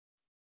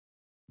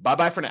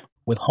 Bye-bye for now.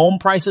 With home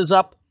prices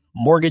up,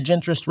 mortgage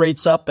interest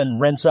rates up,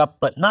 and rents up,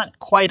 but not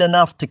quite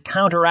enough to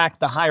counteract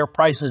the higher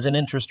prices and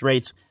interest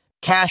rates,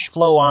 cash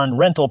flow on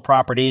rental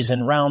properties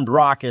in Round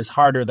Rock is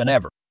harder than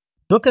ever.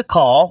 Book a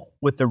call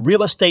with the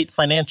Real Estate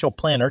Financial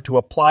Planner to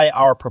apply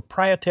our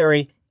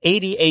proprietary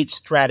 88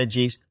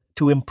 strategies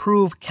to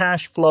improve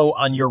cash flow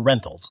on your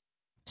rentals.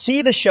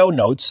 See the show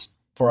notes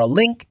for a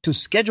link to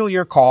schedule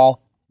your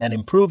call and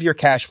improve your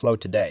cash flow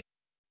today.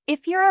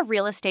 If you're a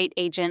real estate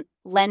agent,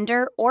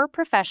 lender, or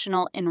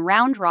professional in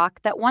Round Rock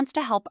that wants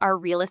to help our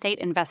real estate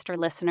investor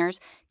listeners,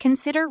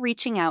 consider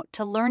reaching out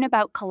to learn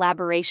about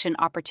collaboration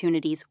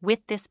opportunities with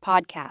this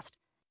podcast.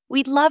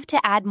 We'd love to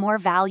add more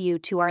value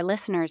to our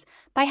listeners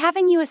by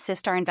having you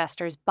assist our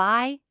investors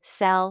buy,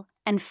 sell,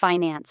 and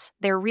finance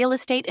their real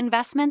estate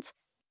investments.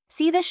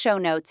 See the show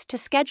notes to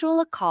schedule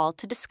a call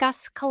to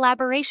discuss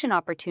collaboration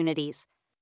opportunities.